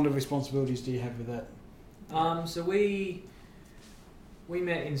what kind of responsibilities do you have with that? So we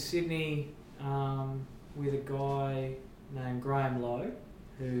met in Sydney with a guy named Graham Lowe,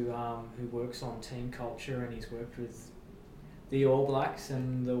 who works on team culture, and he's worked with the All Blacks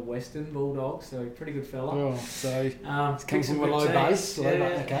and the Western Bulldogs, so pretty good fella. Oh, so it comes from a low base.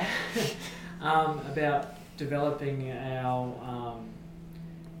 Okay. About developing our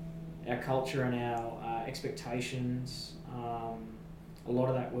culture and our expectations. A lot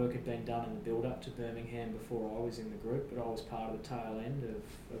of that work had been done in the build-up to Birmingham before I was in the group, but I was part of the tail end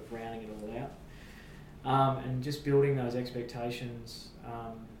of rounding it all out. And just building those expectations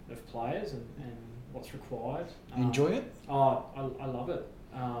of players and what's required. You enjoy it? Oh, I love it.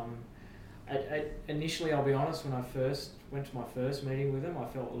 Initially, I'll be honest, when I first went to my first meeting with them, I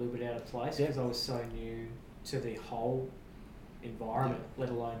felt a little bit out of place because I was so new to the whole environment, let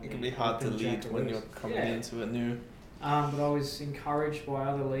alone... It can be hard to lead when you're coming into it new. But I was encouraged by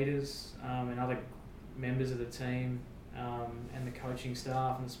other leaders and other members of the team and the coaching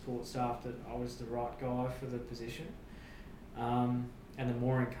staff and the support staff that I was the right guy for the position. And the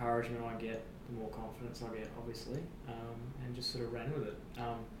more encouragement I get, the more confidence I get, obviously, and just sort of ran with it.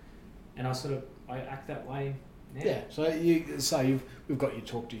 And I act that way now. Yeah, so we've got you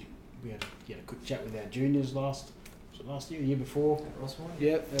talk to you. We had a quick chat with our juniors last year, year before. At Rossmore?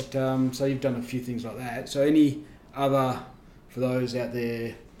 Yeah, so you've done a few things like that. So any other, for those out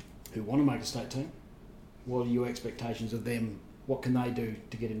there who want to make a state team, what are your expectations of them? What can they do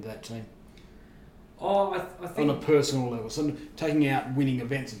to get into that team? Oh, I think... On a personal level, so taking out winning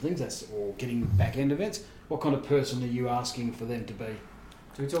events and things, or getting back-end events, what kind of person are you asking for them to be?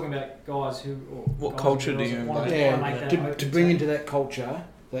 So we're talking about guys who... What culture do you invite? Yeah, to bring into that culture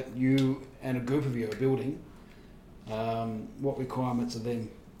that you and a group of you are building, what requirements are them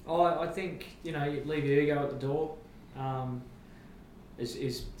I think, you leave your ego at the door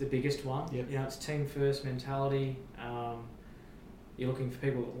is the biggest one. Yep. It's team first mentality. You're looking for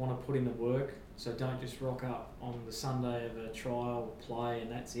people that want to put in the work, so don't just rock up on the Sunday of a trial, play,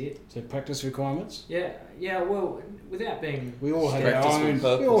 and that's it. So practice requirements? Yeah, well, without being... We all have Practice our own, with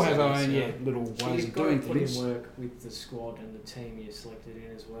purpose, we all have our I own guess, little ways you've of got doing to put things. in work with the squad and the team you're selected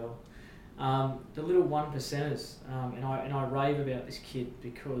in as well. The little 1%ers, and I rave about this kid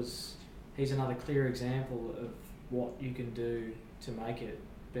because he's another clear example of what you can do to make it,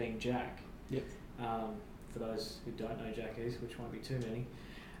 being Jack. Yep. For those who don't know Jack is, which won't be too many,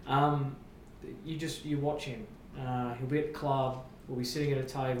 you watch him. He'll be at the club, we'll be sitting at a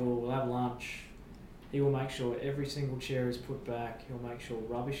table, we'll have lunch. He will make sure every single chair is put back. He'll make sure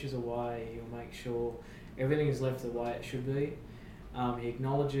rubbish is away. He'll make sure everything is left the way it should be. He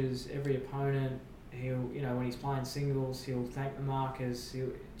acknowledges every opponent. He'll, when he's playing singles, he'll thank the markers.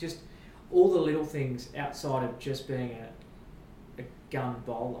 He'll just all the little things outside of just being a gun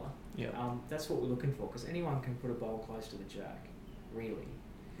bowler. Yeah. That's what we're looking for, because anyone can put a bowl close to the jack, really.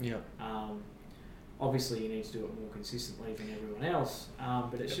 Yeah. Obviously, you need to do it more consistently than everyone else,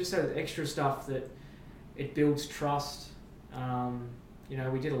 but it's just that extra stuff that it builds trust.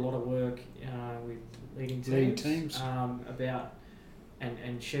 We did a lot of work with leading teams. About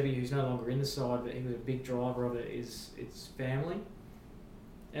and Chevy, who's no longer in the side, but he was a big driver of it. It's family,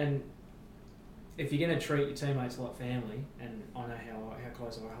 and if you're going to treat your teammates like family, and I know how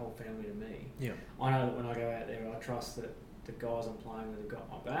close our whole family to me. Yeah. I know that when I go out there, I trust that the guys I'm playing with have got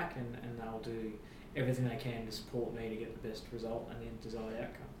my back, and they'll do everything they can to support me to get the best result and the desired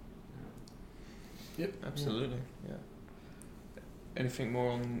outcome. Yep. Absolutely. Yeah. Anything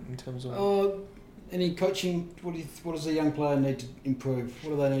more in terms of? Any coaching? What does a young player need to improve?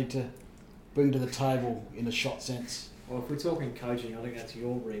 What do they need to bring to the table in a shot sense? Well, if we're talking coaching, I think that's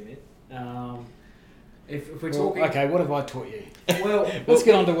your remit. If we're talking... Okay, what have I taught you? Well... Let's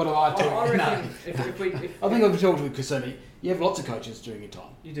get on to what have I taught I you. reckon No. I think I've talked with Cassini. You have lots of coaches during your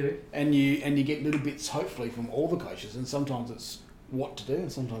time. You do. And you get little bits, hopefully, from all the coaches, and sometimes it's what to do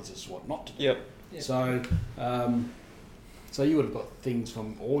and sometimes it's what not to do. Yep. So you would have got things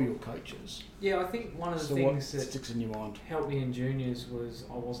from all your coaches. Yeah, I think one of the So things what that sticks in your mind? helped me in juniors was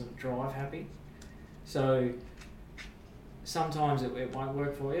I wasn't drive happy. So sometimes it won't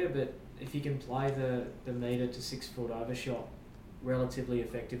work for you, but if you can play the metre to 6 foot overshot relatively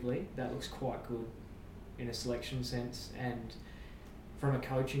effectively, that looks quite good in a selection sense. And from a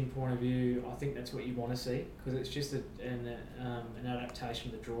coaching point of view, I think that's what you want to see, because it's just an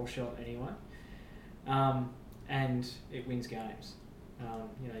adaptation of the draw shot anyway. And it wins games.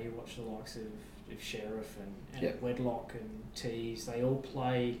 You watch the likes of Sheriff and Yep. Wedlock and Tees, they all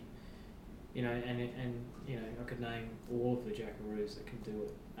play, and I could name all of the Jackeroos that can do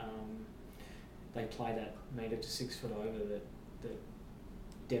it. They play that metre to 6 foot over that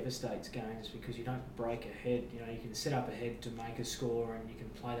devastates games, because you don't break a head. You can set up a head to make a score, and you can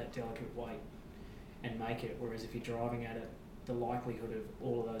play that delicate weight and make it, whereas if you're driving at it, the likelihood of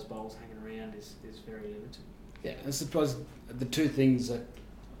all of those bowls hanging around is very limited. Yeah, I suppose the two things that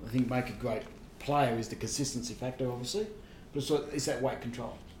I think make a great player is the consistency factor, obviously, but it's that weight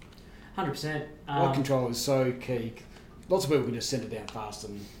control. 100%. Weight control is so key. Lots of people can just send it down fast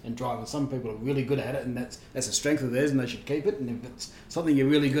and drive, and some people are really good at it, and that's a strength of theirs, and they should keep it. And if it's something you're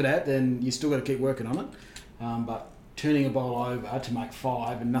really good at, then you still got to keep working on it. But turning a bowl over to make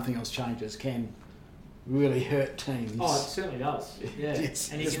 5 and nothing else changes can really hurt teams. Oh, it certainly does. Yeah,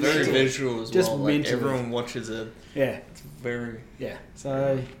 It's and It's you very can visual as just well. Like mentally. everyone watches it. Yeah, It's very. yeah.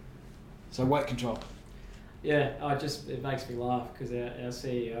 So weight control. Yeah, it makes me laugh, because our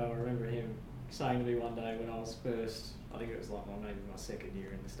CEO, I remember him saying to me one day when I was first, I think it was like maybe my second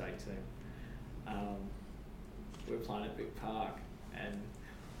year in the state team. We were playing at Big Park, and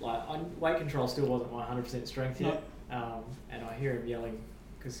weight control still wasn't my 100% strength yet. And I hear him yelling,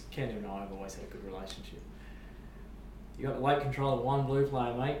 because Ken and I have always had a good relationship. You got the weight control of one blue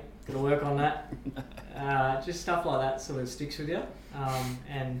player, mate. Got to work on that. Just stuff like that sort of sticks with you,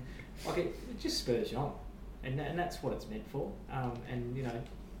 and it just spurs you on, and that's what it's meant for.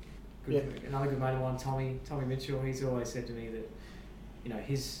 Another good mate of mine, Tommy Mitchell, he's always said to me that,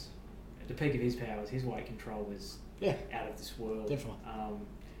 at the peak of his powers, his weight control was out of this world. Definitely.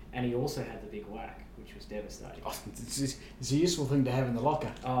 And he also had the big whack, which was devastating. Oh, it's a useful thing to have in the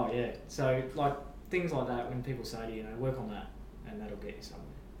locker. Oh yeah. So things like that, when people say to you, work on that, and that'll get you somewhere.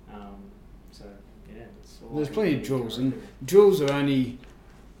 It's all There's I can plenty of really drills, encourage and people. drills are only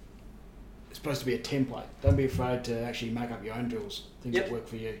supposed to be a template. Don't be afraid to actually make up your own drills, things that work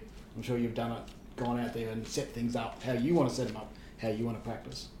for you. I'm sure you've done it, gone out there and set things up how you want to set them up, how you want to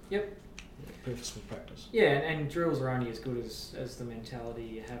practice. Yep. Purposeful practice. Yeah, and drills are only as good as the mentality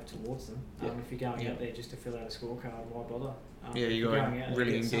you have towards them. If you're going out there just to fill out a scorecard, why bother? You're going out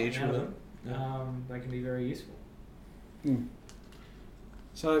really engage with them. They can be very useful.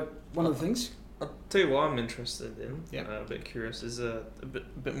 So one of the things, I'll tell you what I'm interested in. A bit curious is a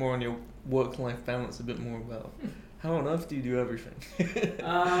bit more on your work-life balance. A bit more about how on earth do you do everything?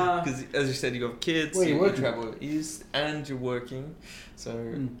 Because as you said, you got kids. Where you travel east, and you're working. So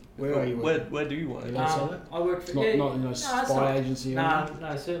where are you working? Where do you work? I work for not in a spy agency. No,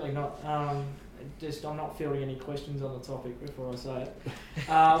 certainly not. I'm not fielding any questions on the topic before I say it.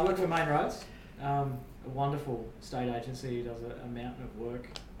 I work for Main Roads, a wonderful state agency who does a mountain of work,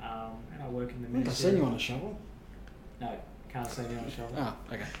 and I work in the I seen you on a shovel. No, can't see me on a shovel. Oh,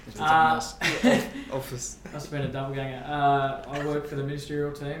 okay. Office. Must have been a double ganger. I work for the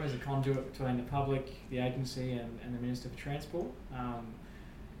ministerial team as a conduit between the public, the agency, and the Minister for Transport.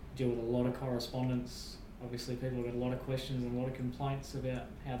 Deal with a lot of correspondence. Obviously, people have got a lot of questions and a lot of complaints about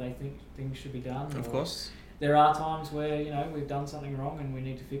how they think things should be done. Of course. There are times where we've done something wrong and we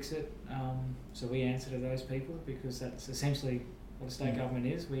need to fix it. So we answer to those people because that's essentially what a state government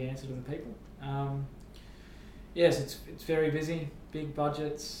is. We answer to the people. Yes, it's very busy, big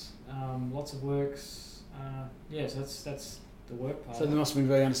budgets, lots of works. Yes, that's the work part. So they must have been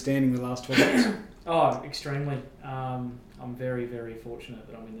very understanding the last 12 months. Oh, extremely. I'm very, very fortunate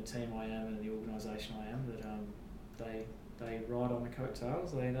that I'm in the team I am and the organisation I am. That they ride on the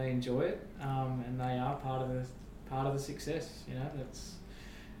coattails. They enjoy it, and they are part of the success.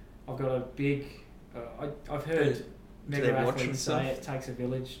 I've got a big. I've heard mega athletes say it takes a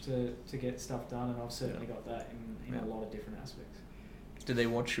village to get stuff done, and I've certainly got that in a lot of different aspects. Do they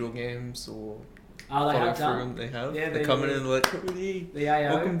watch your games or? They have done. They have. Yeah, they're coming in like, Cody, the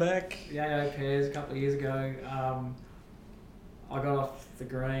AO, welcome back. The AO pairs a couple of years ago. I got off the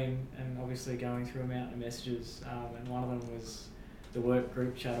green and obviously going through a mountain of messages, and one of them was the work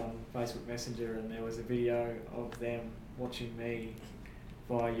group chat on Facebook Messenger, and there was a video of them watching me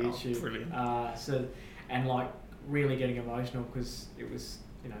via YouTube. Oh, brilliant. And really getting emotional because it was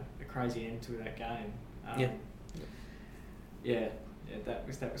a crazy end to that game.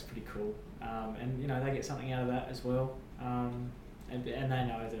 That was pretty cool. And they get something out of that as well. And they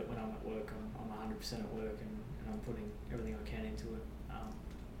know that when I'm at work, I'm 100% at work, and I'm putting everything I can into it.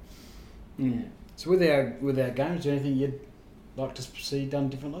 So with our games, is there anything you'd like to see done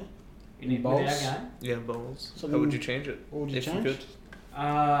differently? In bowls? With our game? Yeah, bowls. So how would you change it? What would you change? You could?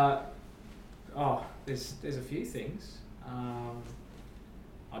 There's a few things.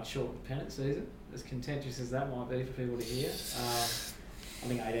 I'd shorten the pennant season, as contentious as that might be for people to hear. I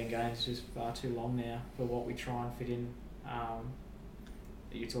think 18 games is just far too long now for what we try and fit in.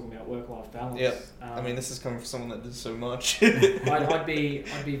 You're talking about work-life balance. Yep. This is coming from someone that does so much. I'd be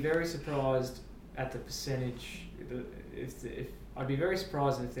very surprised at the percentage. I'd be very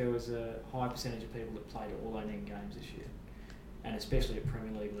surprised if there was a high percentage of people that played all 18 games this year, and especially at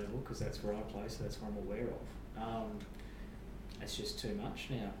Premier League level, because that's where I play, so that's what I'm aware of. It's just too much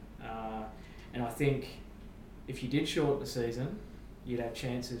now, and I think if you did shorten the season, you'd have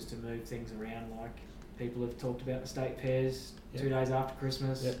chances to move things around. Like people have talked about the state pairs 2 days after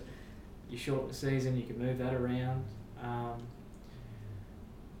Christmas. Yep. You shorten the season, you can move that around. I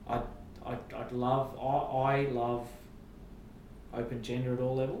love open gender at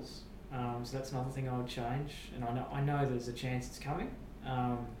all levels. So that's another thing I would change. And I know there's a chance it's coming.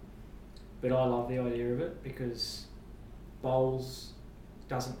 But I love the idea of it because bowls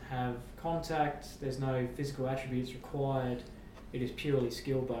doesn't have contact. There's no physical attributes required. It is purely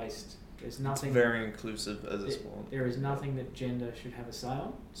skill based. There's nothing. It's very inclusive as a sport. There is nothing that gender should have a say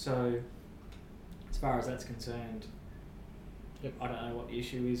on. So, as far as that's concerned, I don't know what the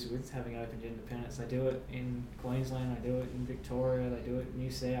issue is with having open gender pennants. They do it in Queensland, they do it in Victoria, they do it in New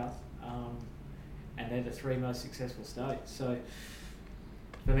South, and they're the 3 most successful states. So,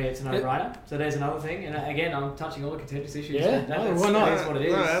 for me, it's a no-brainer. So there's another thing, and again, I'm touching all the contentious issues. Yeah, why not? That's what it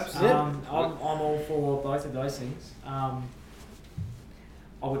is. No, absolutely. I'm all for both of those things.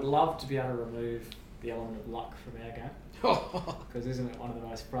 I would love to be able to remove the element of luck from our game, because isn't it one of the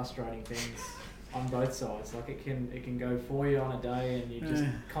most frustrating things on both sides? Like it can go for you on a day, and you're just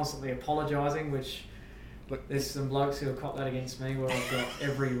constantly apologising, which. Look, there's some blokes who'll cop that against me where I've got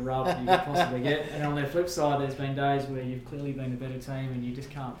every rub you could possibly get. And on the flip side, there's been days where you've clearly been the better team and you just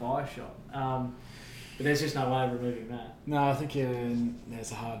can't buy a shot. But there's just no way of removing that. No, I think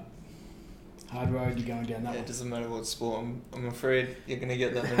there's a hard road you're going down that one. It doesn't matter what sport. I'm afraid you're going to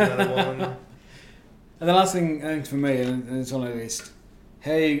get that no matter what. And the last thing for me, and it's on our list,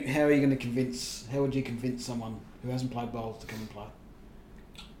 how would you convince someone who hasn't played bowls to come and play.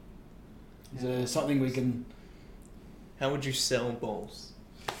 Is there something we can... How would you sell bowls?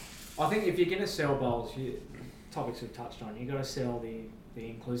 I think if you're going to sell bowls, topics we've touched on, you've got to sell the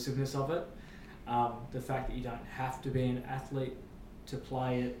inclusiveness of it. The fact that you don't have to be an athlete to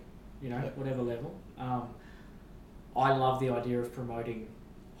play at, whatever level. I love the idea of promoting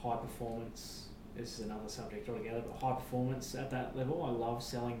high performance. This is another subject altogether, but high performance at that level, I love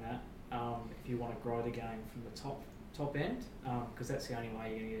selling that. If you want to grow the game from the top end, because that's the only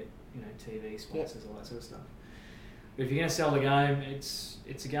way you're going to get, TV sponsors, all that sort of stuff. But if you're going to sell the game, it's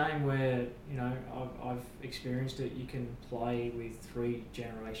a game where, I've experienced it. You can play with 3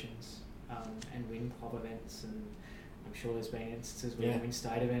 generations and win club events, and I'm sure there's been instances where you win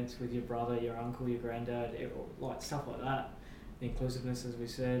state events with your brother, your uncle, your granddad, like stuff like that. The inclusiveness, as we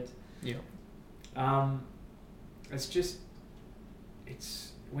said. Yeah.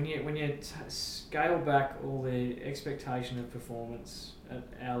 It's when you scale back all the expectation of performance at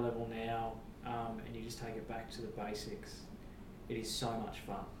our level now, and you just take it back to the basics, it is so much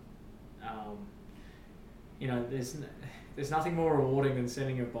fun. There's nothing more rewarding than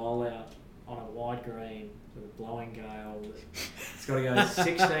sending a bowl out on a wide green with a blowing gale. It's got to go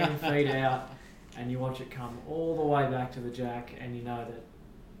 16 feet out, and you watch it come all the way back to the jack, and you know that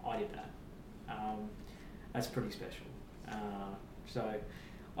I did that. That's pretty special. So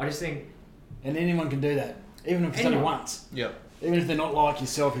I just think... And anyone can do that, even if it's only once. Yeah. Even if they're not like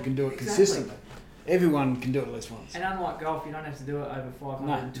yourself, who can do it consistently. Everyone can do it at least once. And unlike golf, you don't have to do it over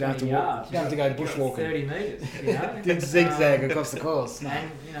 520 yards. You don't have to go bushwalking. 30 metres, Zigzag across the course. No.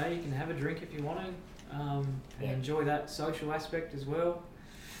 And, you can have a drink if you want to, and enjoy that social aspect as well.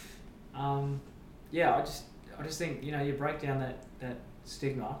 I just think, you break down that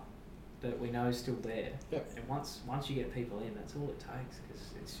stigma that we know is still there. Yep. And once you get people in, that's all it takes, because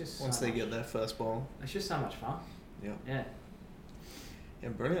it's just once they get their first ball. It's just so much fun. Yeah. Yeah. Yeah,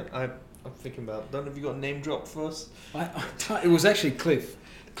 brilliant. I'm thinking about... Have you got a name drop for us? It was actually Cliff.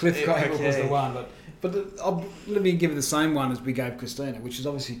 Cliff Cable was the one, but let me give you the same one as we gave Christina, which is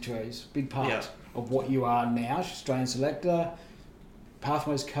obviously Trees, big part of what you are now. She's Australian selector,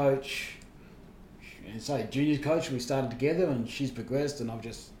 pathways coach, and juniors coach. We started together, and she's progressed, and I've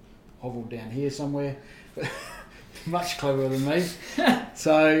just hobbled down here somewhere, much cleverer than me.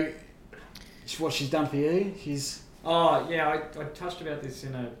 So, what she's done for you, she's... Oh yeah, I touched about this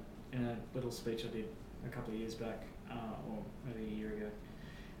in a little speech I did a couple of years back, or maybe a year ago.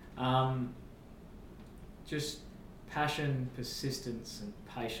 Just passion, persistence, and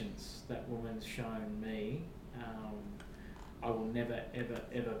patience that woman's shown me. I will never, ever,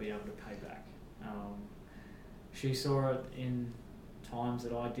 ever be able to pay back. She saw it in times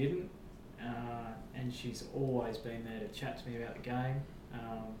that I didn't, and she's always been there to chat to me about the game.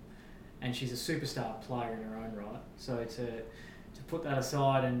 And she's a superstar player in her own right. So to put that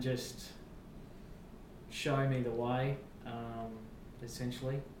aside and just show me the way,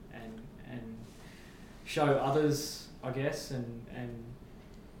 essentially, and show others, I guess, and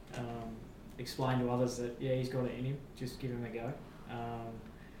explain to others that he's got it in him. Just give him a go.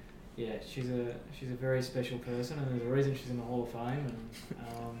 She's a very special person, and there's a reason she's in the Hall of Fame. And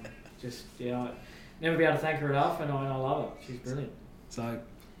I'll never be able to thank her enough, and I love her. She's brilliant. So.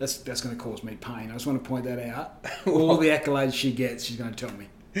 That's going to cause me pain. I just want to point that out. All the accolades she gets, she's going to tell me.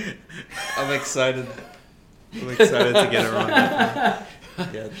 I'm excited. To get her on.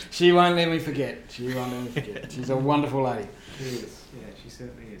 Yeah. She won't let me forget. She's a wonderful lady. She is. Yeah, she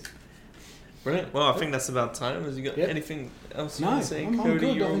certainly is. Brilliant. Well, I think that's about time. Has you got anything else you want to say, I'm Cody?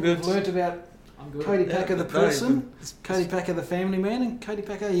 Good. You're I think good. We've learnt about Cody Packer the person, Cody Packer the family man, and Cody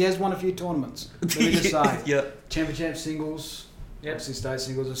Packer, he has won a few tournaments. Let me just say. Championship singles. Yep. Obviously state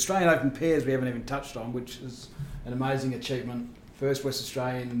singles. Australian Open pairs we haven't even touched on, which is an amazing achievement. First West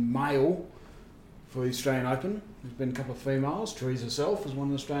Australian male for the Australian Open. There's been a couple of females. Therese herself has won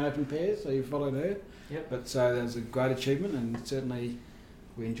the Australian Open pairs, so you followed her. Yep. But so that was a great achievement, and certainly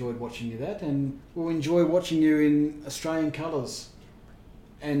we enjoyed watching you that, and we'll enjoy watching you in Australian colours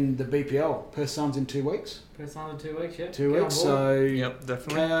and the BPL. Perth Suns in 2 weeks. Perth Suns in 2 weeks, yeah. 2 weeks, so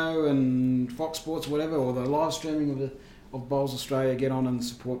definitely. KO and Fox Sports, whatever, or the live streaming of Bowls Australia, get on and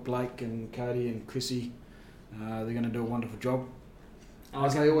support Blake and Cody and Chrissy. They're going to do a wonderful job,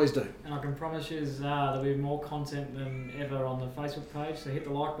 as they always do. And I can promise you there'll be more content than ever on the Facebook page, so hit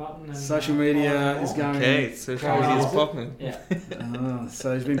the like button. And social media is going social media is popping. Yeah.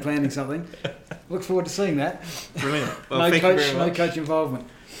 So he's been planning something. Look forward to seeing that. Brilliant. Well, thank you very much. No coach involvement.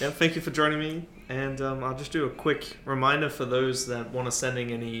 Yeah, thank you for joining me. And I'll just do a quick reminder for those that want to send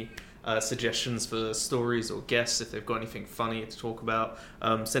in any suggestions for stories or guests, if they've got anything funny to talk about,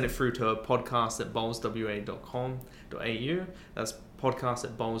 send it through to podcast@bowlswa.com.au. That's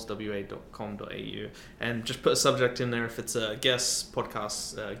podcast@bowlswa.com.au, and just put a subject in there if it's a guest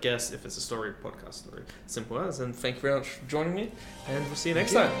podcast guest, if it's a story podcast story. Simple as. And thank you very much for joining me, and we'll see you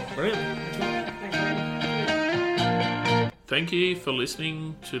next time. Brilliant. Thank you for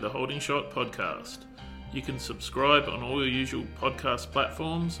listening to the Holding Shot podcast. You can subscribe on all your usual podcast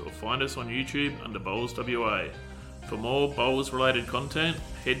platforms or find us on YouTube under Bowls WA. For more Bowls related content,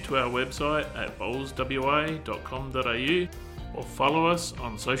 head to our website at bowlswa.com.au or follow us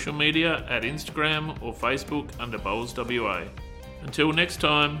on social media at Instagram or Facebook under Bowls WA. Until next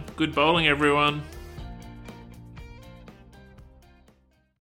time, good bowling everyone!